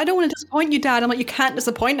role. And she's like, "I don't want to disappoint you, Dad." I'm like, "You can't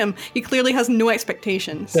disappoint him. He clearly has no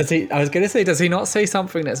expectations." I was going to say, does he not say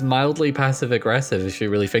something that's mildly passive-aggressive if you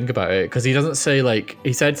really think about it? Because he doesn't say, like,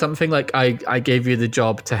 he said something like, I gave you the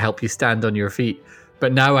job to help you stand on your feet,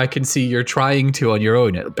 but now I can see you're trying to on your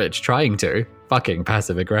own. Bitch, trying to? fucking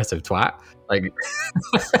passive aggressive twat. Like,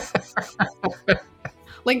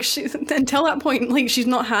 Like, she, until that point, like, she's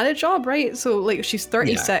not had a job, right? So, like, she's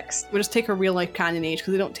 36. We'll just take her real life canon age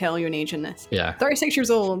because they don't tell you an age in this. yeah. 36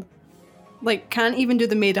 years old. Like, can't even do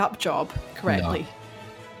the made up job correctly.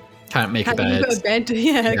 Can't make Can't a even bed. put a bed.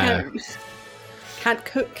 Yeah, Yeah. can't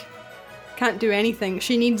cook. Can't do anything.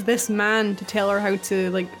 She needs this man to tell her how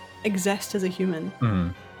to, like, exist as a human.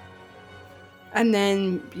 Mm. And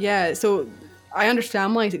then, yeah, so I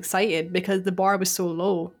understand why he's excited because the bar was so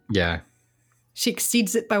low. Yeah. She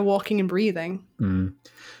exceeds it by walking and breathing. Mm.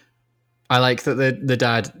 I like that the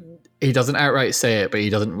dad, he doesn't outright say it, but he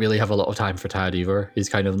doesn't really have a lot of time for Tad either. He's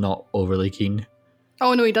kind of not overly keen.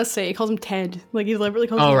 Oh, no, he does say it. He calls him Ted. Like, he deliberately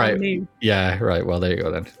calls him Oh, the right. wrong name. Yeah, right. Well, there you go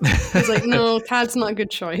then. He's like, no, Tad's not a good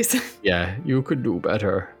choice. Yeah, you could do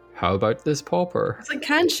better. How about this pauper? It's like,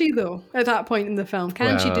 can she, though, at that point in the film?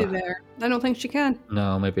 Can she do Well- there? I don't think she can.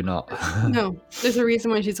 No, maybe not. No, there's a reason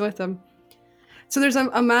why she's with him. So there's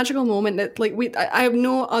a magical moment that, like, I have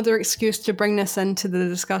no other excuse to bring this into the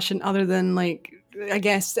discussion other than, like, I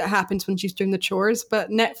guess it happens when she's doing the chores, but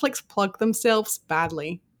Netflix plugged themselves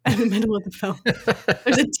badly in the middle of the film.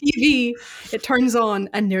 There's a TV, it turns on,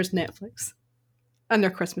 and there's Netflix. And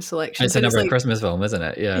their Christmas selection. It's But another like, Christmas film, isn't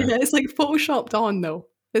it? Yeah. yeah, it's like photoshopped on, though.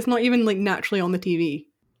 It's not even, like, naturally on the TV.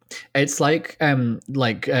 It's like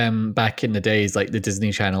back in the days, like the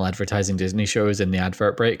Disney Channel advertising Disney shows in the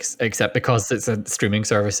advert breaks, except because it's a streaming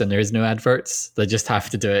service and there is no adverts, they just have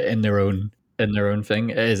to do it in their own thing.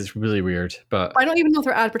 It's really weird, but I don't even know if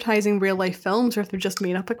they're advertising real life films or if they're just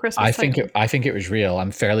made up at Christmas I time. think it was real.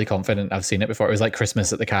 I'm fairly confident I've seen it before. It was like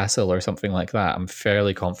Christmas at the Castle or something like that. I'm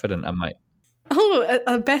fairly confident I might. Oh,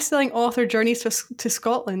 a best-selling author journeys to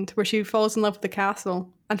Scotland, where she falls in love with the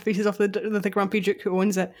castle and faces off the grumpy duke who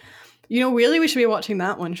owns it. You know, really, we should be watching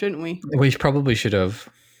that one, shouldn't we? We probably should have.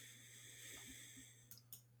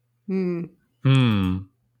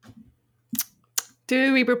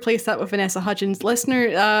 Do we replace that with Vanessa Hudgens?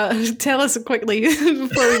 Listener, tell us quickly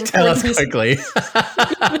before we Tell us record this. quickly.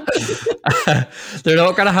 They're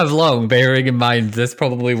not going to have long, bearing in mind this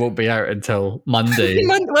probably won't be out until Monday.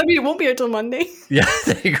 Maybe it won't be until Monday. Yeah,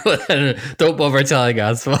 there you go then. Don't bother telling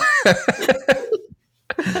us.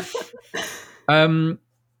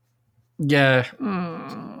 Yeah.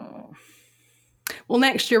 Well,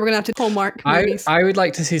 next year we're going to have to Hallmark movies. I would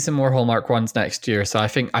like to see some more Hallmark ones next year, so I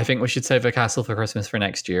think we should save A Castle for Christmas for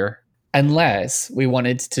next year. Unless we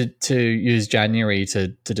wanted to use January to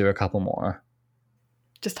do a couple more.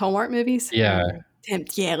 Just Hallmark movies? Yeah.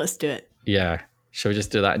 Yeah, let's do it. Yeah. Shall we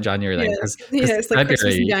just do that in January then? Yeah, 'Cause it's like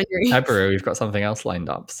Christmas in January. February, we've got something else lined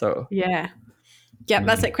up. So Yeah. Yep,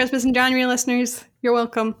 that's it. Christmas in January, listeners. You're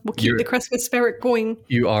welcome. We'll keep the Christmas spirit going.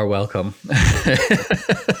 you are welcome.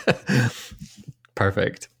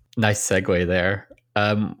 Perfect. Nice segue there.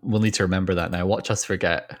 We'll need to remember that now. Watch us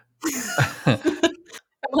forget. I'll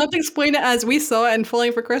have to explain it as we saw it in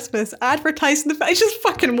Falling for Christmas. Advertising the fact it just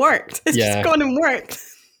fucking worked. It's Yeah. just gone and worked.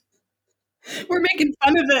 We're making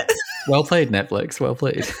fun of it. Well played, Netflix. Well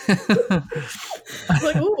played.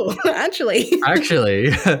 Like, oh, actually,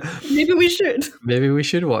 Actually, maybe we should. maybe we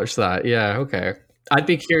should watch that. Yeah, okay. I'd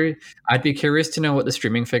be curious to know what the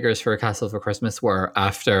streaming figures for A Castle for Christmas were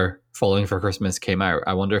after Falling for Christmas came out.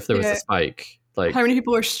 I wonder if there was Yeah. a spike. Like, How many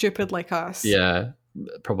people are stupid like us? yeah,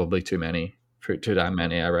 probably too many. Too damn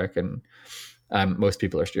many, I reckon. Most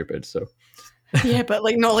people are stupid, so. Yeah, but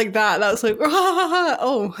like not like that. That's like,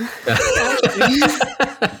 oh.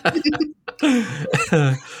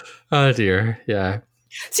 Oh dear, yeah.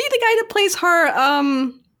 See the guy that plays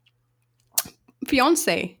her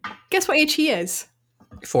fiance. Guess what age he is?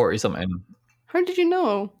 40 something. How did you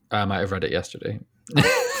know? I might have read it yesterday.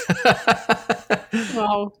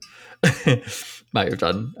 Wow. Might have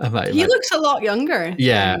done. He looks a lot younger.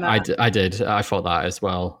 Yeah, than I that. did. I thought that as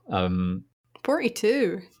well.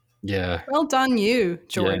 42. Yeah. Well done, you,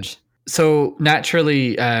 George. So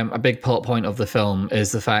naturally, a big plot point of the film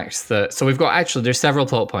is the fact that there's several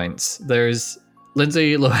plot points. There's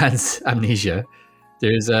Lindsay Lohan's amnesia.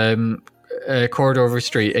 There's Corridor Over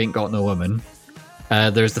Street Ain't Got No Woman.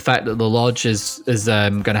 There's the fact that the lodge is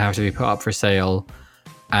going to have to be put up for sale,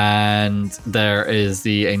 and there is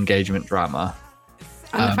the engagement drama.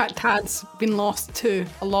 And the fact Tad's been lost to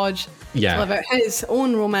a lodge Yeah. to live out his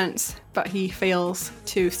own romance, but he fails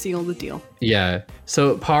to seal the deal. Yeah.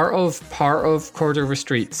 So part of Corridor Over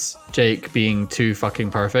Street's Jake being too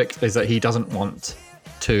fucking perfect is that he doesn't want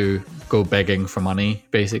to go begging for money,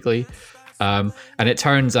 basically. And it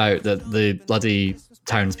turns out that the bloody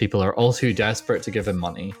townspeople are all too desperate to give him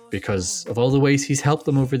money because of all the ways he's helped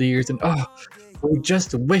them over the years. And we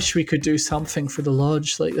just wish we could do something for the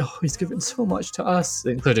lodge. Like, oh, he's given so much to us,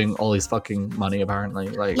 including all his fucking money, apparently.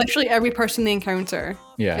 Like, literally every person they encounter,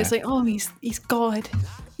 yeah, it's like, oh, he's God.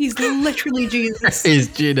 He's literally Jesus. He's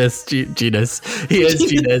Jesus. He is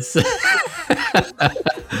Jesus.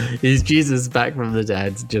 He's Jesus back from the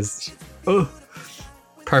dead. Just,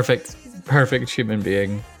 perfect human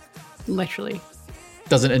being. Literally.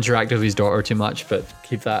 Doesn't interact with his daughter too much, but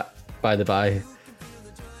keep that by the by.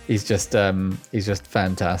 He's just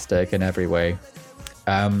fantastic in every way.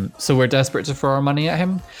 So we're desperate to throw our money at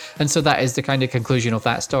him, and so that is the kind of conclusion of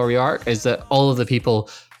that story arc. Is that all of the people?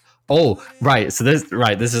 Oh, right. So this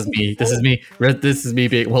is me. This is me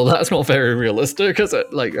being. Well, that's not very realistic, is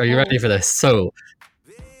it? Like, are you ready for this? So,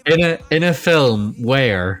 in a film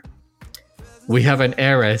where we have an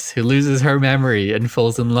heiress who loses her memory and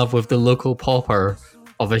falls in love with the local pauper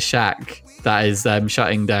of a shack that is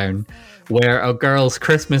shutting down, where a girl's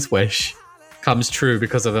Christmas wish comes true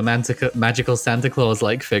because of a magical Santa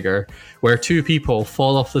Claus-like figure, where two people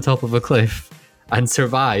fall off the top of a cliff and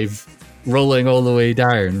survive rolling all the way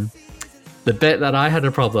down. The bit that I had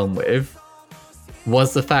a problem with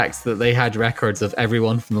was the fact that they had records of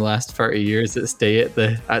everyone from the last 30 years that stay at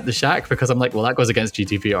the shack, because I'm like, well, that goes against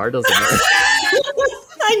GDPR, doesn't it?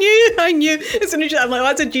 I knew. As soon as I'm like,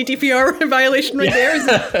 that's a GDPR violation right there, isn't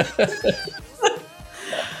it?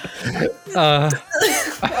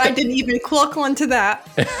 I didn't even clock onto that.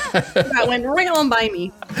 That went right on by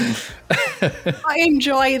me. I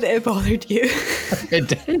enjoy that it bothered you. It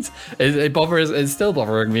did. It's still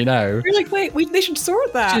bothering me now. You're like, wait, they should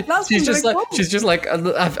sort that. She's just like,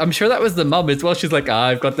 I'm sure that was the mum as well. She's like,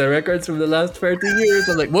 I've got the records from the last 30 years.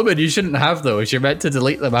 I'm like, woman, you shouldn't have those. You're meant to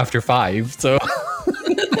delete them after 5. So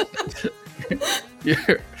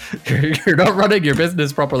you're not running your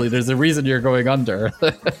business properly. There's a reason you're going under.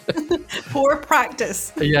 Poor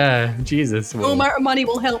practice. Yeah, Jesus. No amount of money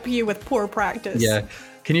will help you with poor practice. Yeah.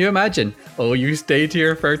 Can you imagine? Oh, you stayed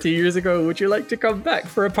here 30 years ago. Would you like to come back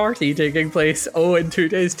for a party taking place, in 2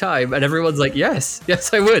 days' time? And everyone's like, yes,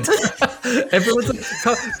 I would. Everyone's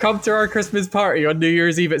like, come to our Christmas party on New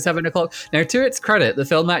Year's Eve at 7 o'clock. Now, to its credit, the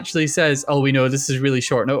film actually says, we know this is really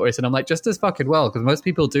short notice. And I'm like, just as fucking well, because most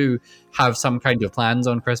people do have some kind of plans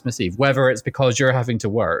on Christmas Eve, whether it's because you're having to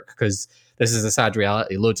work, because this is a sad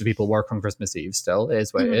reality. Loads of people work on Christmas Eve still. It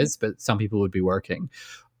is what it is, but some people would be working.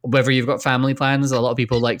 Whether you've got family plans, a lot of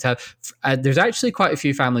people like to have. There's actually quite a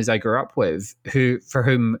few families I grew up with for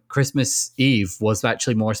whom Christmas Eve was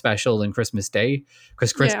actually more special than Christmas Day,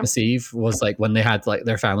 because Christmas Eve was like when they had like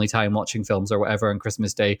their family time watching films or whatever, and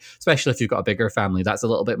Christmas Day, especially if you've got a bigger family, that's a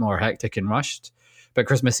little bit more hectic and rushed. But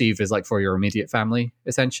Christmas Eve is like for your immediate family,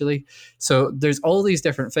 essentially. So there's all these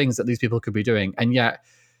different things that these people could be doing, and yet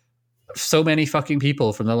so many fucking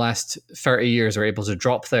people from the last 30 years are able to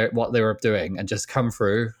drop what they were doing and just come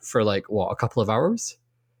through for like a couple of hours.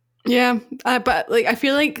 Yeah, but like I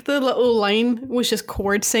feel like the little line was just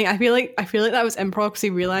Cord saying. I feel like that was improv because he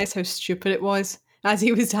realized how stupid it was as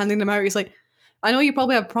he was handing them out. He's like, I know you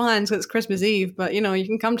probably have plans because it's Christmas Eve, but you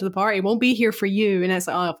can come to the party. It won't be here for you. And it's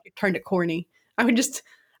like, it turned it corny. I would have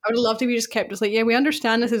loved if you just kept just like, yeah, we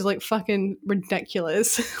understand this is like fucking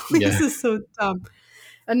ridiculous. This is so dumb.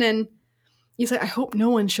 And then he's like, I hope no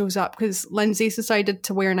one shows up because Lindsay's decided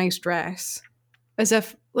to wear a nice dress, as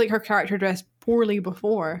if like her character dressed poorly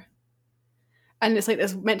before. And it's like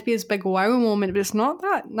this meant to be this big wow moment, but it's not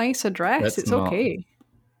that nice a dress. It's okay.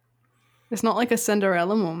 It's not like a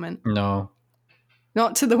Cinderella moment. No.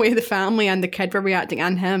 Not to the way the family and the kid were reacting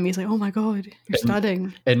and him. He's like, oh my God, you're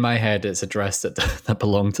stunning. In my head, it's a dress that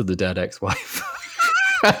belonged to the dead ex-wife.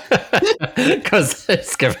 Because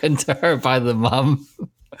it's given to her by the mum.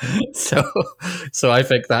 So I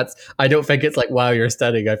think I don't think it's like, wow, you're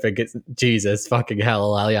stunning. I think it's Jesus fucking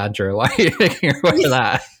hell, Alejandro. Why are you making her wear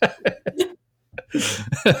that?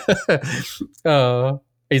 Oh,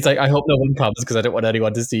 he's like, I hope no one comes because I don't want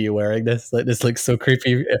anyone to see you wearing this. Like, this looks so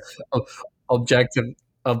creepy.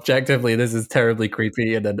 Objectively, this is terribly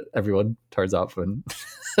creepy. And then everyone turns off and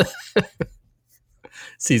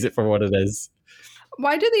sees it for what it is.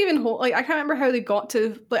 Why did they even hold? Like, I can't remember how they got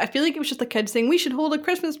to. Like, I feel like it was just the kids saying we should hold a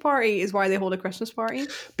Christmas party. Is why they hold a Christmas party,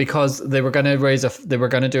 because they were going to they were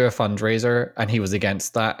going to do a fundraiser, and he was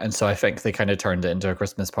against that, and so I think they kind of turned it into a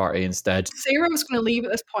Christmas party instead. Sarah was going to leave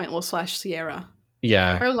at this point. Well, / Sierra.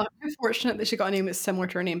 Yeah. How fortunate that she got a name that's similar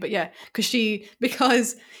to her name, but yeah,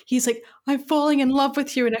 because he's like, I'm falling in love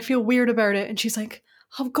with you, and I feel weird about it, and she's like,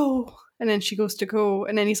 I'll go. And then she goes to go.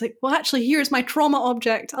 And then he's like, well, actually, here's my trauma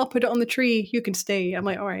object. I'll put it on the tree. You can stay. I'm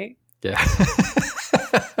like, all right. Yeah.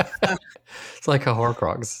 It's like a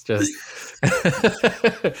Horcrux. Just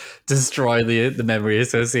destroy the memory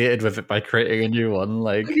associated with it by creating a new one.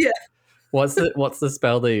 Like, Yeah. what's the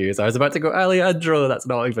spell they use? I was about to go Alejandro. That's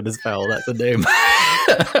not even a spell. That's a name.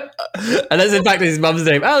 And that's in fact his mum's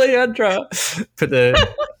name, Alejandro. Put the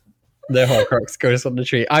Horcrux ghost on the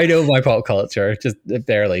tree. I know my pop culture, just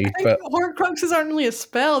barely. But Horcruxes aren't really a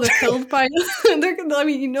spell. They're killed by.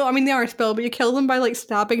 They are a spell, but you kill them by like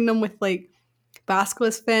stabbing them with like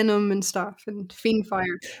basilisk venom and stuff and fiend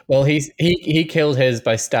fire. well, he killed his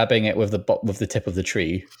by stabbing it with the tip of the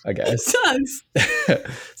tree, I guess. It does.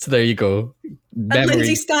 So there you go. And Memory.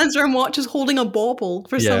 Lindsay stands there and watches holding a bauble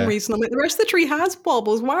for Yeah. some reason. I'm like, the rest of the tree has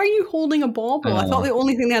baubles. Why are you holding a bauble? I thought the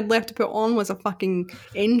only thing they had left to put on was a fucking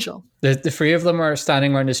angel. The three of them are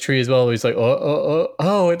standing around this tree as well. He's like,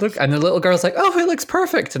 oh, it look, and the little girl's like, oh, it looks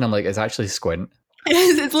perfect, and I'm like, it's actually Squint.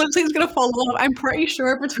 It looks like it's going to fall off. I'm pretty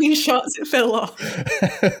sure between shots it fell off.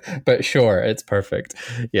 But sure, it's perfect.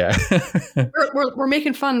 Yeah. We're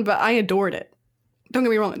making fun, but I adored it. Don't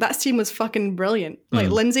get me wrong, that scene was fucking brilliant. Like,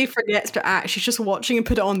 Lindsay forgets to act. She's just watching and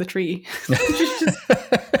put it on the tree. She's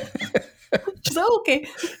like, oh, okay.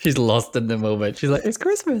 She's lost in the moment. She's like, it's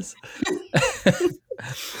Christmas.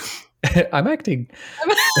 I'm acting.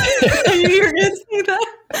 You're going to say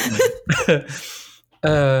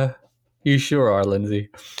that? You sure are, Lindsay.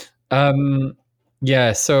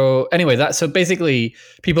 Yeah, so anyway, so basically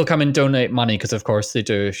people come and donate money because of course they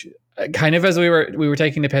do. Kind of as we were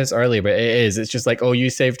taking the piss earlier, but it's just like, oh, you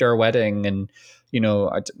saved our wedding, and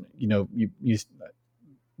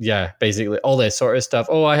yeah, basically all this sort of stuff.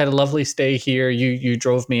 Oh, I had a lovely stay here. You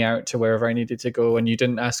drove me out to wherever I needed to go, and you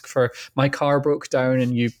didn't ask for, my car broke down,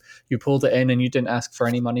 and you pulled it in, and you didn't ask for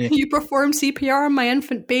any money. You performed CPR on my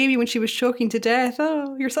infant baby when she was choking to death.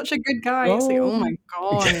 Oh, you're such a good guy. It's like, oh my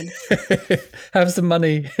god. Have some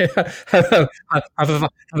money. have a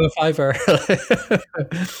fiver.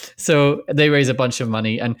 So they raise a bunch of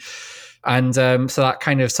money, and so that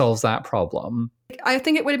kind of solves that problem. I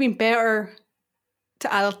think it would have been better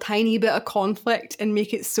to add a tiny bit of conflict and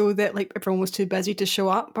make it so that like everyone was too busy to show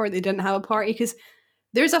up or they didn't have a party, because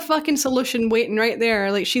there's a fucking solution waiting right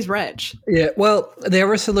there. Like, she's rich. Yeah, well, the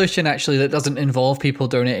other solution actually that doesn't involve people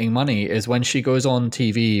donating money is when she goes on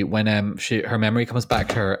TV, when her memory comes back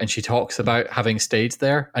to her and she talks about having stayed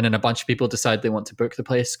there, and then a bunch of people decide they want to book the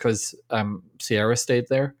place because Sierra stayed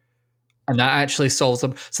there. And that actually solves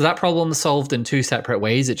them. So that problem is solved in two separate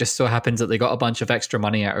ways. It just so happens that they got a bunch of extra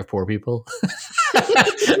money out of poor people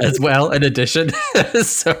as well, in addition.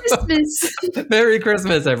 So, Christmas. Merry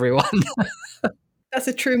Christmas, everyone. That's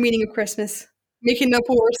the true meaning of Christmas. Making the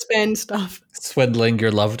poor spend stuff. Swindling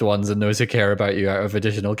your loved ones and those who care about you out of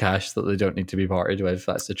additional cash that they don't need to be parted with.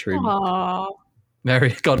 That's the true. Aww.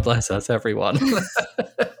 Merry, God bless us, everyone.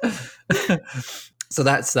 So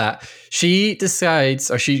that's that. She decides,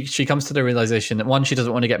 or she comes to the realization that, one, she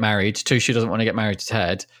doesn't want to get married. Two, she doesn't want to get married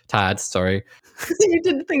to Tad, sorry. You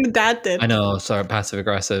did the thing the dad did. I know, sorry, passive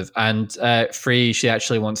aggressive. And three, she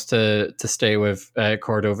actually wants to stay with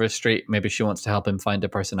Cordova Street. Maybe she wants to help him find a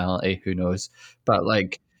personality. Who knows? But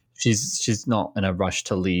like, she's not in a rush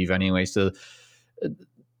to leave anyway. So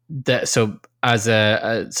so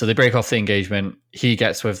they break off the engagement. He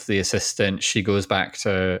gets with the assistant. She goes back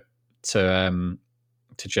to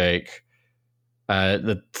Jake.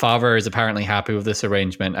 The father is apparently happy with this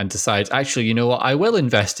arrangement and decides, actually, you know what? I will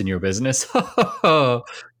invest in your business.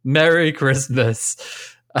 Merry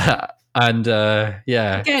Christmas. And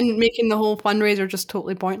yeah. Again, making the whole fundraiser just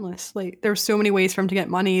totally pointless. Like, there's so many ways for him to get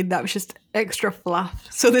money. That was just extra fluff.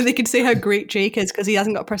 So that they could say how great Jake is, because he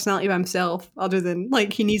hasn't got a personality by himself, other than,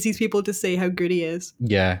 like, he needs these people to say how good he is.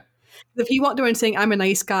 Yeah. If he walked around saying, I'm a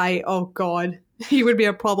nice guy, oh God, he would be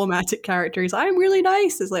a problematic character. He's like, I'm really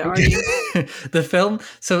nice. It's like, are you? The film,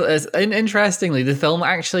 so interestingly, the film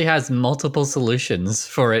actually has multiple solutions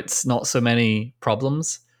for its not so many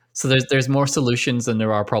problems. So there's more solutions than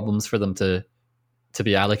there are problems for them to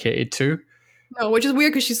be allocated to. No, which is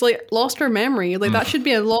weird because she's like lost her memory. Like that should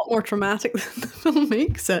be a lot more traumatic than the film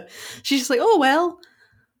makes it. She's just like, oh well,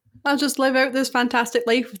 I'll just live out this fantastic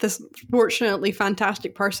life with this fortunately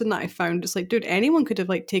fantastic person that I found. It's like, dude, anyone could have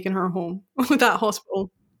like taken her home with that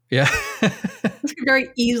hospital. Yeah. This could very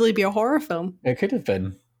easily be a horror film. It could have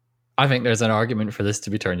been. I think there's an argument for this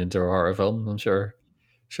to be turned into a horror film. I'm sure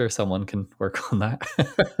someone can work on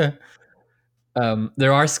that.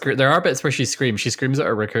 There are bits where she screams. She screams at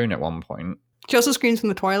a raccoon at one point. She also screams when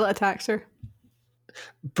the toilet attacks her.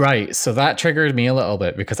 Right. So that triggered me a little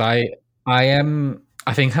bit because I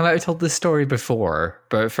think I might have told this story before,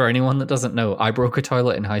 but for anyone that doesn't know, I broke a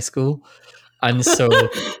toilet in high school. And so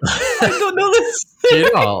I don't know this. Do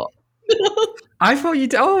you know? I thought you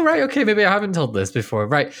did. Oh, right. Okay. Maybe I haven't told this before.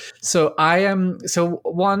 Right. So I am. So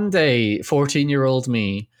one day, 14-year-old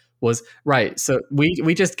me was right. So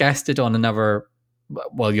we just guested on another.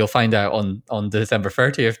 Well, you'll find out on December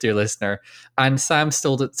 30th, dear listener. And Sam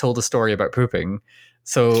still told a story about pooping.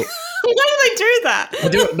 So Why did I do that? I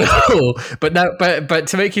don't know, but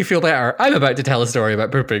to make you feel better, I'm about to tell a story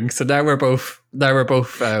about pooping. So now we're both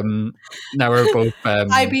IBS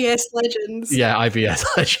legends. Yeah, IBS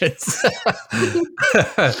legends.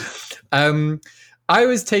 I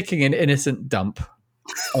was taking an innocent dump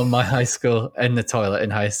on my high school in the toilet in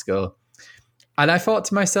high school, and I thought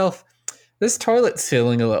to myself, this toilet's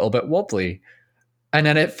feeling a little bit wobbly, and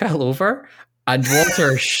then it fell over. And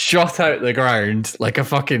water shot out the ground like a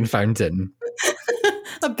fucking fountain.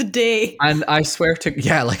 A bidet. And I swear to...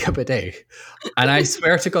 Yeah, like a bidet. And I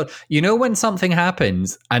swear to God, you know when something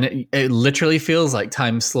happens and it literally feels like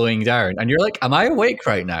time's slowing down and you're like, am I awake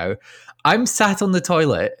right now? I'm sat on the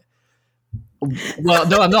toilet. Well,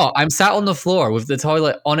 no, I'm not. I'm sat on the floor with the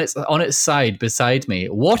toilet on its side beside me.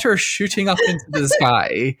 Water shooting up into the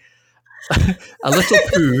sky. A little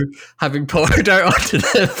poo having poured out onto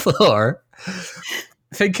the floor.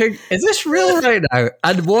 Thinking, is this real right now?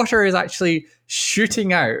 And water is actually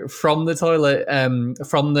shooting out from the toilet,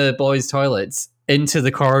 from the boys' toilets into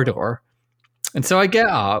the corridor. And so I get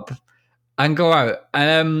up and go out,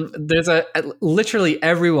 and there's literally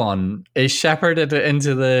everyone is shepherded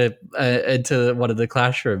into one of the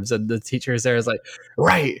classrooms, and the teacher is there is like,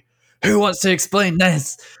 right, who wants to explain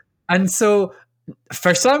this? And so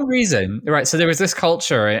for some reason, right, so there was this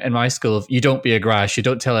culture in my school of you don't be a grass, you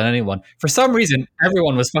don't tell anyone. For some reason,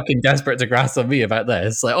 everyone was fucking desperate to grass on me about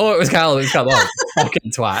this. Like, oh, it was Callum, come on,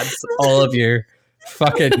 fucking twats, all of you,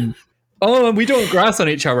 fucking. Oh, we don't grass on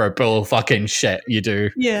each other. Bull fucking shit, you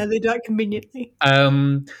do. Yeah, they do it conveniently.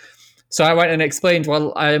 So I went and explained.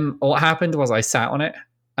 Well, what happened was I sat on it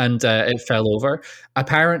and it fell over.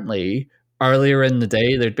 Apparently, earlier in the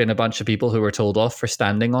day, there'd been a bunch of people who were told off for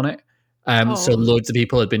standing on it. So loads of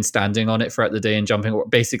people had been standing on it throughout the day and jumping.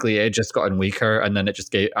 Basically, it just gotten weaker, and then it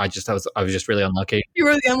just gave. I was just really unlucky. You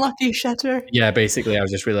were the unlucky shitter. Yeah, basically, I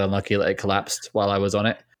was just really unlucky that it collapsed while I was on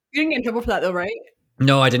it. You didn't get in trouble for that, though, right?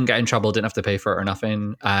 No, I didn't get in trouble. Didn't have to pay for it or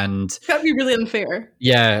nothing. And that'd be really unfair.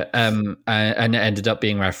 Yeah, and it ended up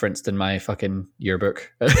being referenced in my fucking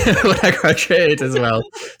yearbook when I graduated as well.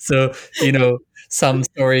 So some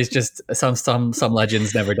stories some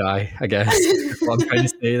legends never die, I guess. That's what I'm trying to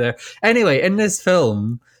say there. Anyway, in this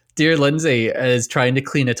film, dear Lindsay is trying to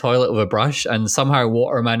clean a toilet with a brush, and somehow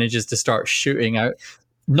water manages to start shooting out.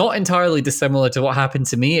 Not entirely dissimilar to what happened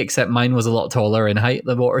to me, except mine was a lot taller in height,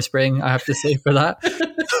 the water spraying, I have to say for that.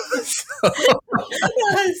 That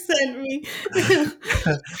sent me.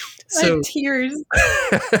 So tears.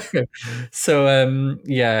 So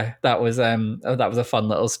yeah, that was a fun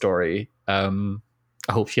little story. I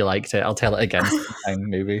hope she liked it. I'll tell it again sometime,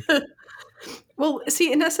 maybe. Well,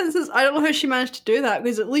 see, in that sense, I don't know how she managed to do that,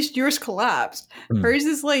 because at least yours collapsed. Hers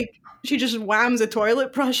is like, she just whams a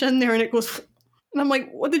toilet brush in there and it goes... And I'm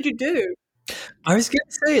like, what did you do? I was going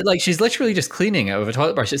to say, like, she's literally just cleaning it with a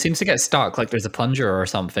toilet brush. It seems to get stuck, like there's a plunger or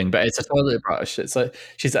something, but it's a toilet brush. It's like,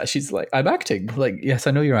 she's like, I'm acting. Like, yes,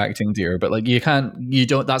 I know you're acting, dear, but like,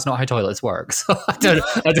 that's not how toilets work. So I don't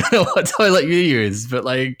know what toilet you use, but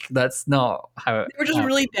like, that's not how They were just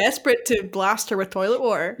really desperate to blast her with toilet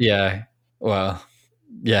water. Yeah. Well,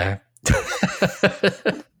 yeah.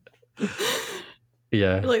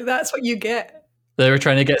 Yeah. Like, that's what you get. They were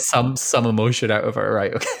trying to get some emotion out of her,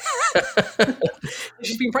 right? Okay.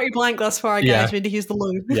 She's been pretty blank thus far, guys. Yeah. We need to use the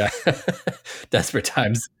loo. Yeah. Desperate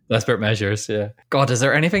times, desperate measures. Yeah. God, is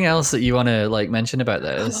there anything else that you want to like mention about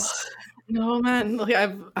this? No, man. Like,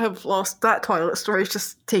 I've lost that toilet story's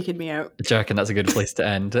just taken me out. Do you reckon that's a good place to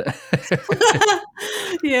end?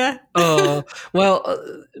 Yeah. Oh, well,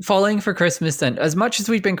 Falling for Christmas then. As much as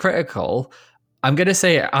we've been critical, I'm going to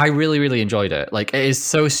say I really, really enjoyed it. Like, it is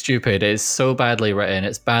so stupid. It is so badly written.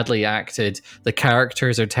 It's badly acted. The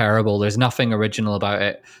characters are terrible. There's nothing original about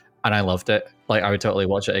it. And I loved it. Like, I would totally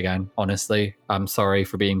watch it again, honestly. I'm sorry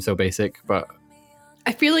for being so basic, but...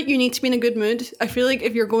 I feel like you need to be in a good mood. I feel like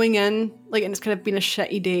if you're going in, like, and it's kind of been a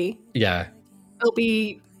shitty day... Yeah. It'll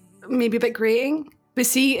be maybe a bit grating. But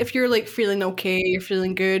see, if you're, like, feeling okay, you're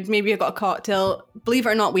feeling good, maybe you've got a cocktail. Believe it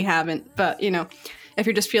or not, we haven't. But, if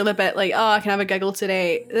you're just feeling a bit like, I can have a giggle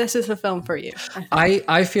today, this is the film for you.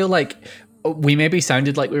 I feel like we maybe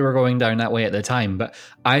sounded like we were going down that way at the time, but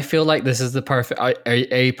I feel like this is the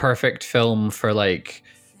perfect film for like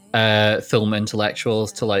film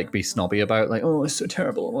intellectuals to like be snobby about. Like, oh, it's so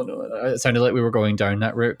terrible. It sounded like we were going down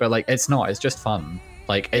that route, but like it's not. It's just fun.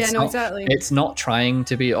 Like, it's not exactly. it's not trying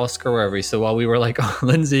to be Oscar worthy. So while we were like, oh,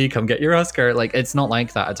 Lindsay, come get your Oscar, like, it's not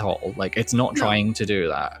like that at all. Like, it's not trying to do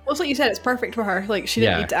that. Well, it's like you said, it's perfect for her. Like, she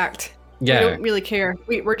didn't need to act. Yeah. We don't really care.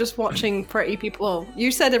 We're just watching pretty people. Well,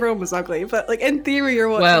 you said everyone was ugly, but like in theory, you're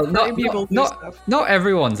watching pretty people do stuff. Not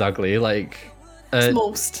everyone's ugly. Like,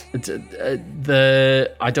 most.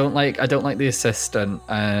 I don't like the assistant,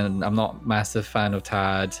 and I'm not a massive fan of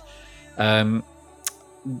Tad.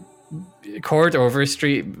 Cord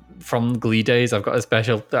Overstreet from Glee days, I've got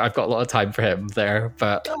a lot of time for him there,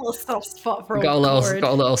 but Got a little soft spot for got a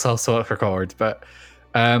little soft spot for Cord, but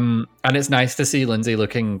and it's nice to see Lindsay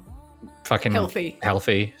looking fucking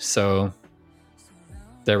healthy. So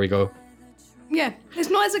there we go. Yeah, it's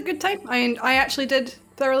not as a good time. I actually did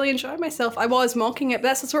thoroughly enjoy myself. I was mocking it, but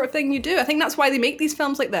that's the sort of thing you do. I think that's why they make these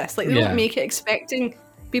films like this. Like, they don't make it expecting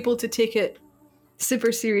people to take it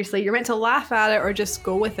super seriously. You're meant to laugh at it or just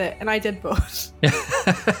go with it, and I did both.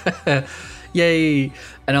 Yay!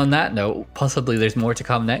 And on that note, possibly there's more to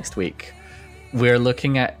come next week. We're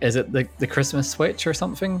looking at, is it the Christmas Switch or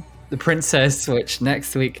something? The Princess Switch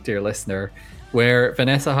next week, dear listener, where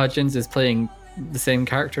Vanessa Hudgens is playing the same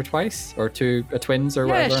character twice, or two twins or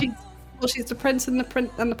whatever. She's the prince and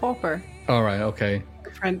the pauper. All right, okay.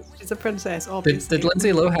 She's a princess, obviously. Did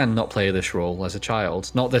Lindsay Lohan not play this role as a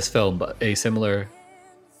child? Not this film, but a similar.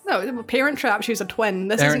 No, Parent Trap. She was a twin.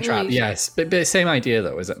 Parent Trap, yes, but same idea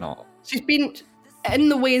though, is it not? She's been in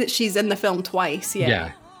the way that she's in the film twice.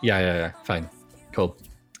 Yeah. Fine, cool.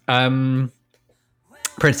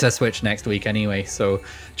 Princess Switch next week anyway, so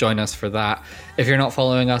join us for that. If you're not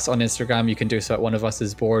following us on Instagram, you can do so at One of Us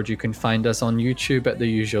Is Bored. You can find us on YouTube at the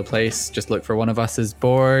usual place. Just look for One of Us Is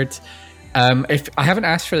Bored. If I haven't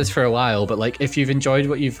asked for this for a while, but like, if you've enjoyed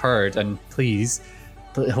what you've heard, and please,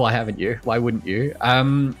 why haven't you? Why wouldn't you?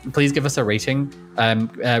 Please give us a rating.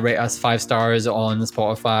 Rate us 5 stars on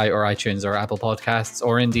Spotify or iTunes or Apple Podcasts,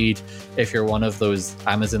 or indeed, if you're one of those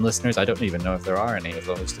Amazon listeners, I don't even know if there are any of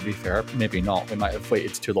those, to be fair. Maybe not. We might have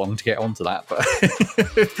waited too long to get onto that, but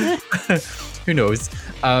who knows?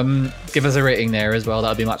 Give us a rating there as well. That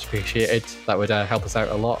would be much appreciated. That would help us out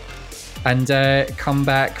a lot. And come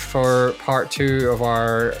back for part 2 of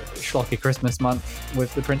our schlocky Christmas month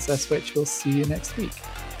with the Princess Switch. We'll see you next week.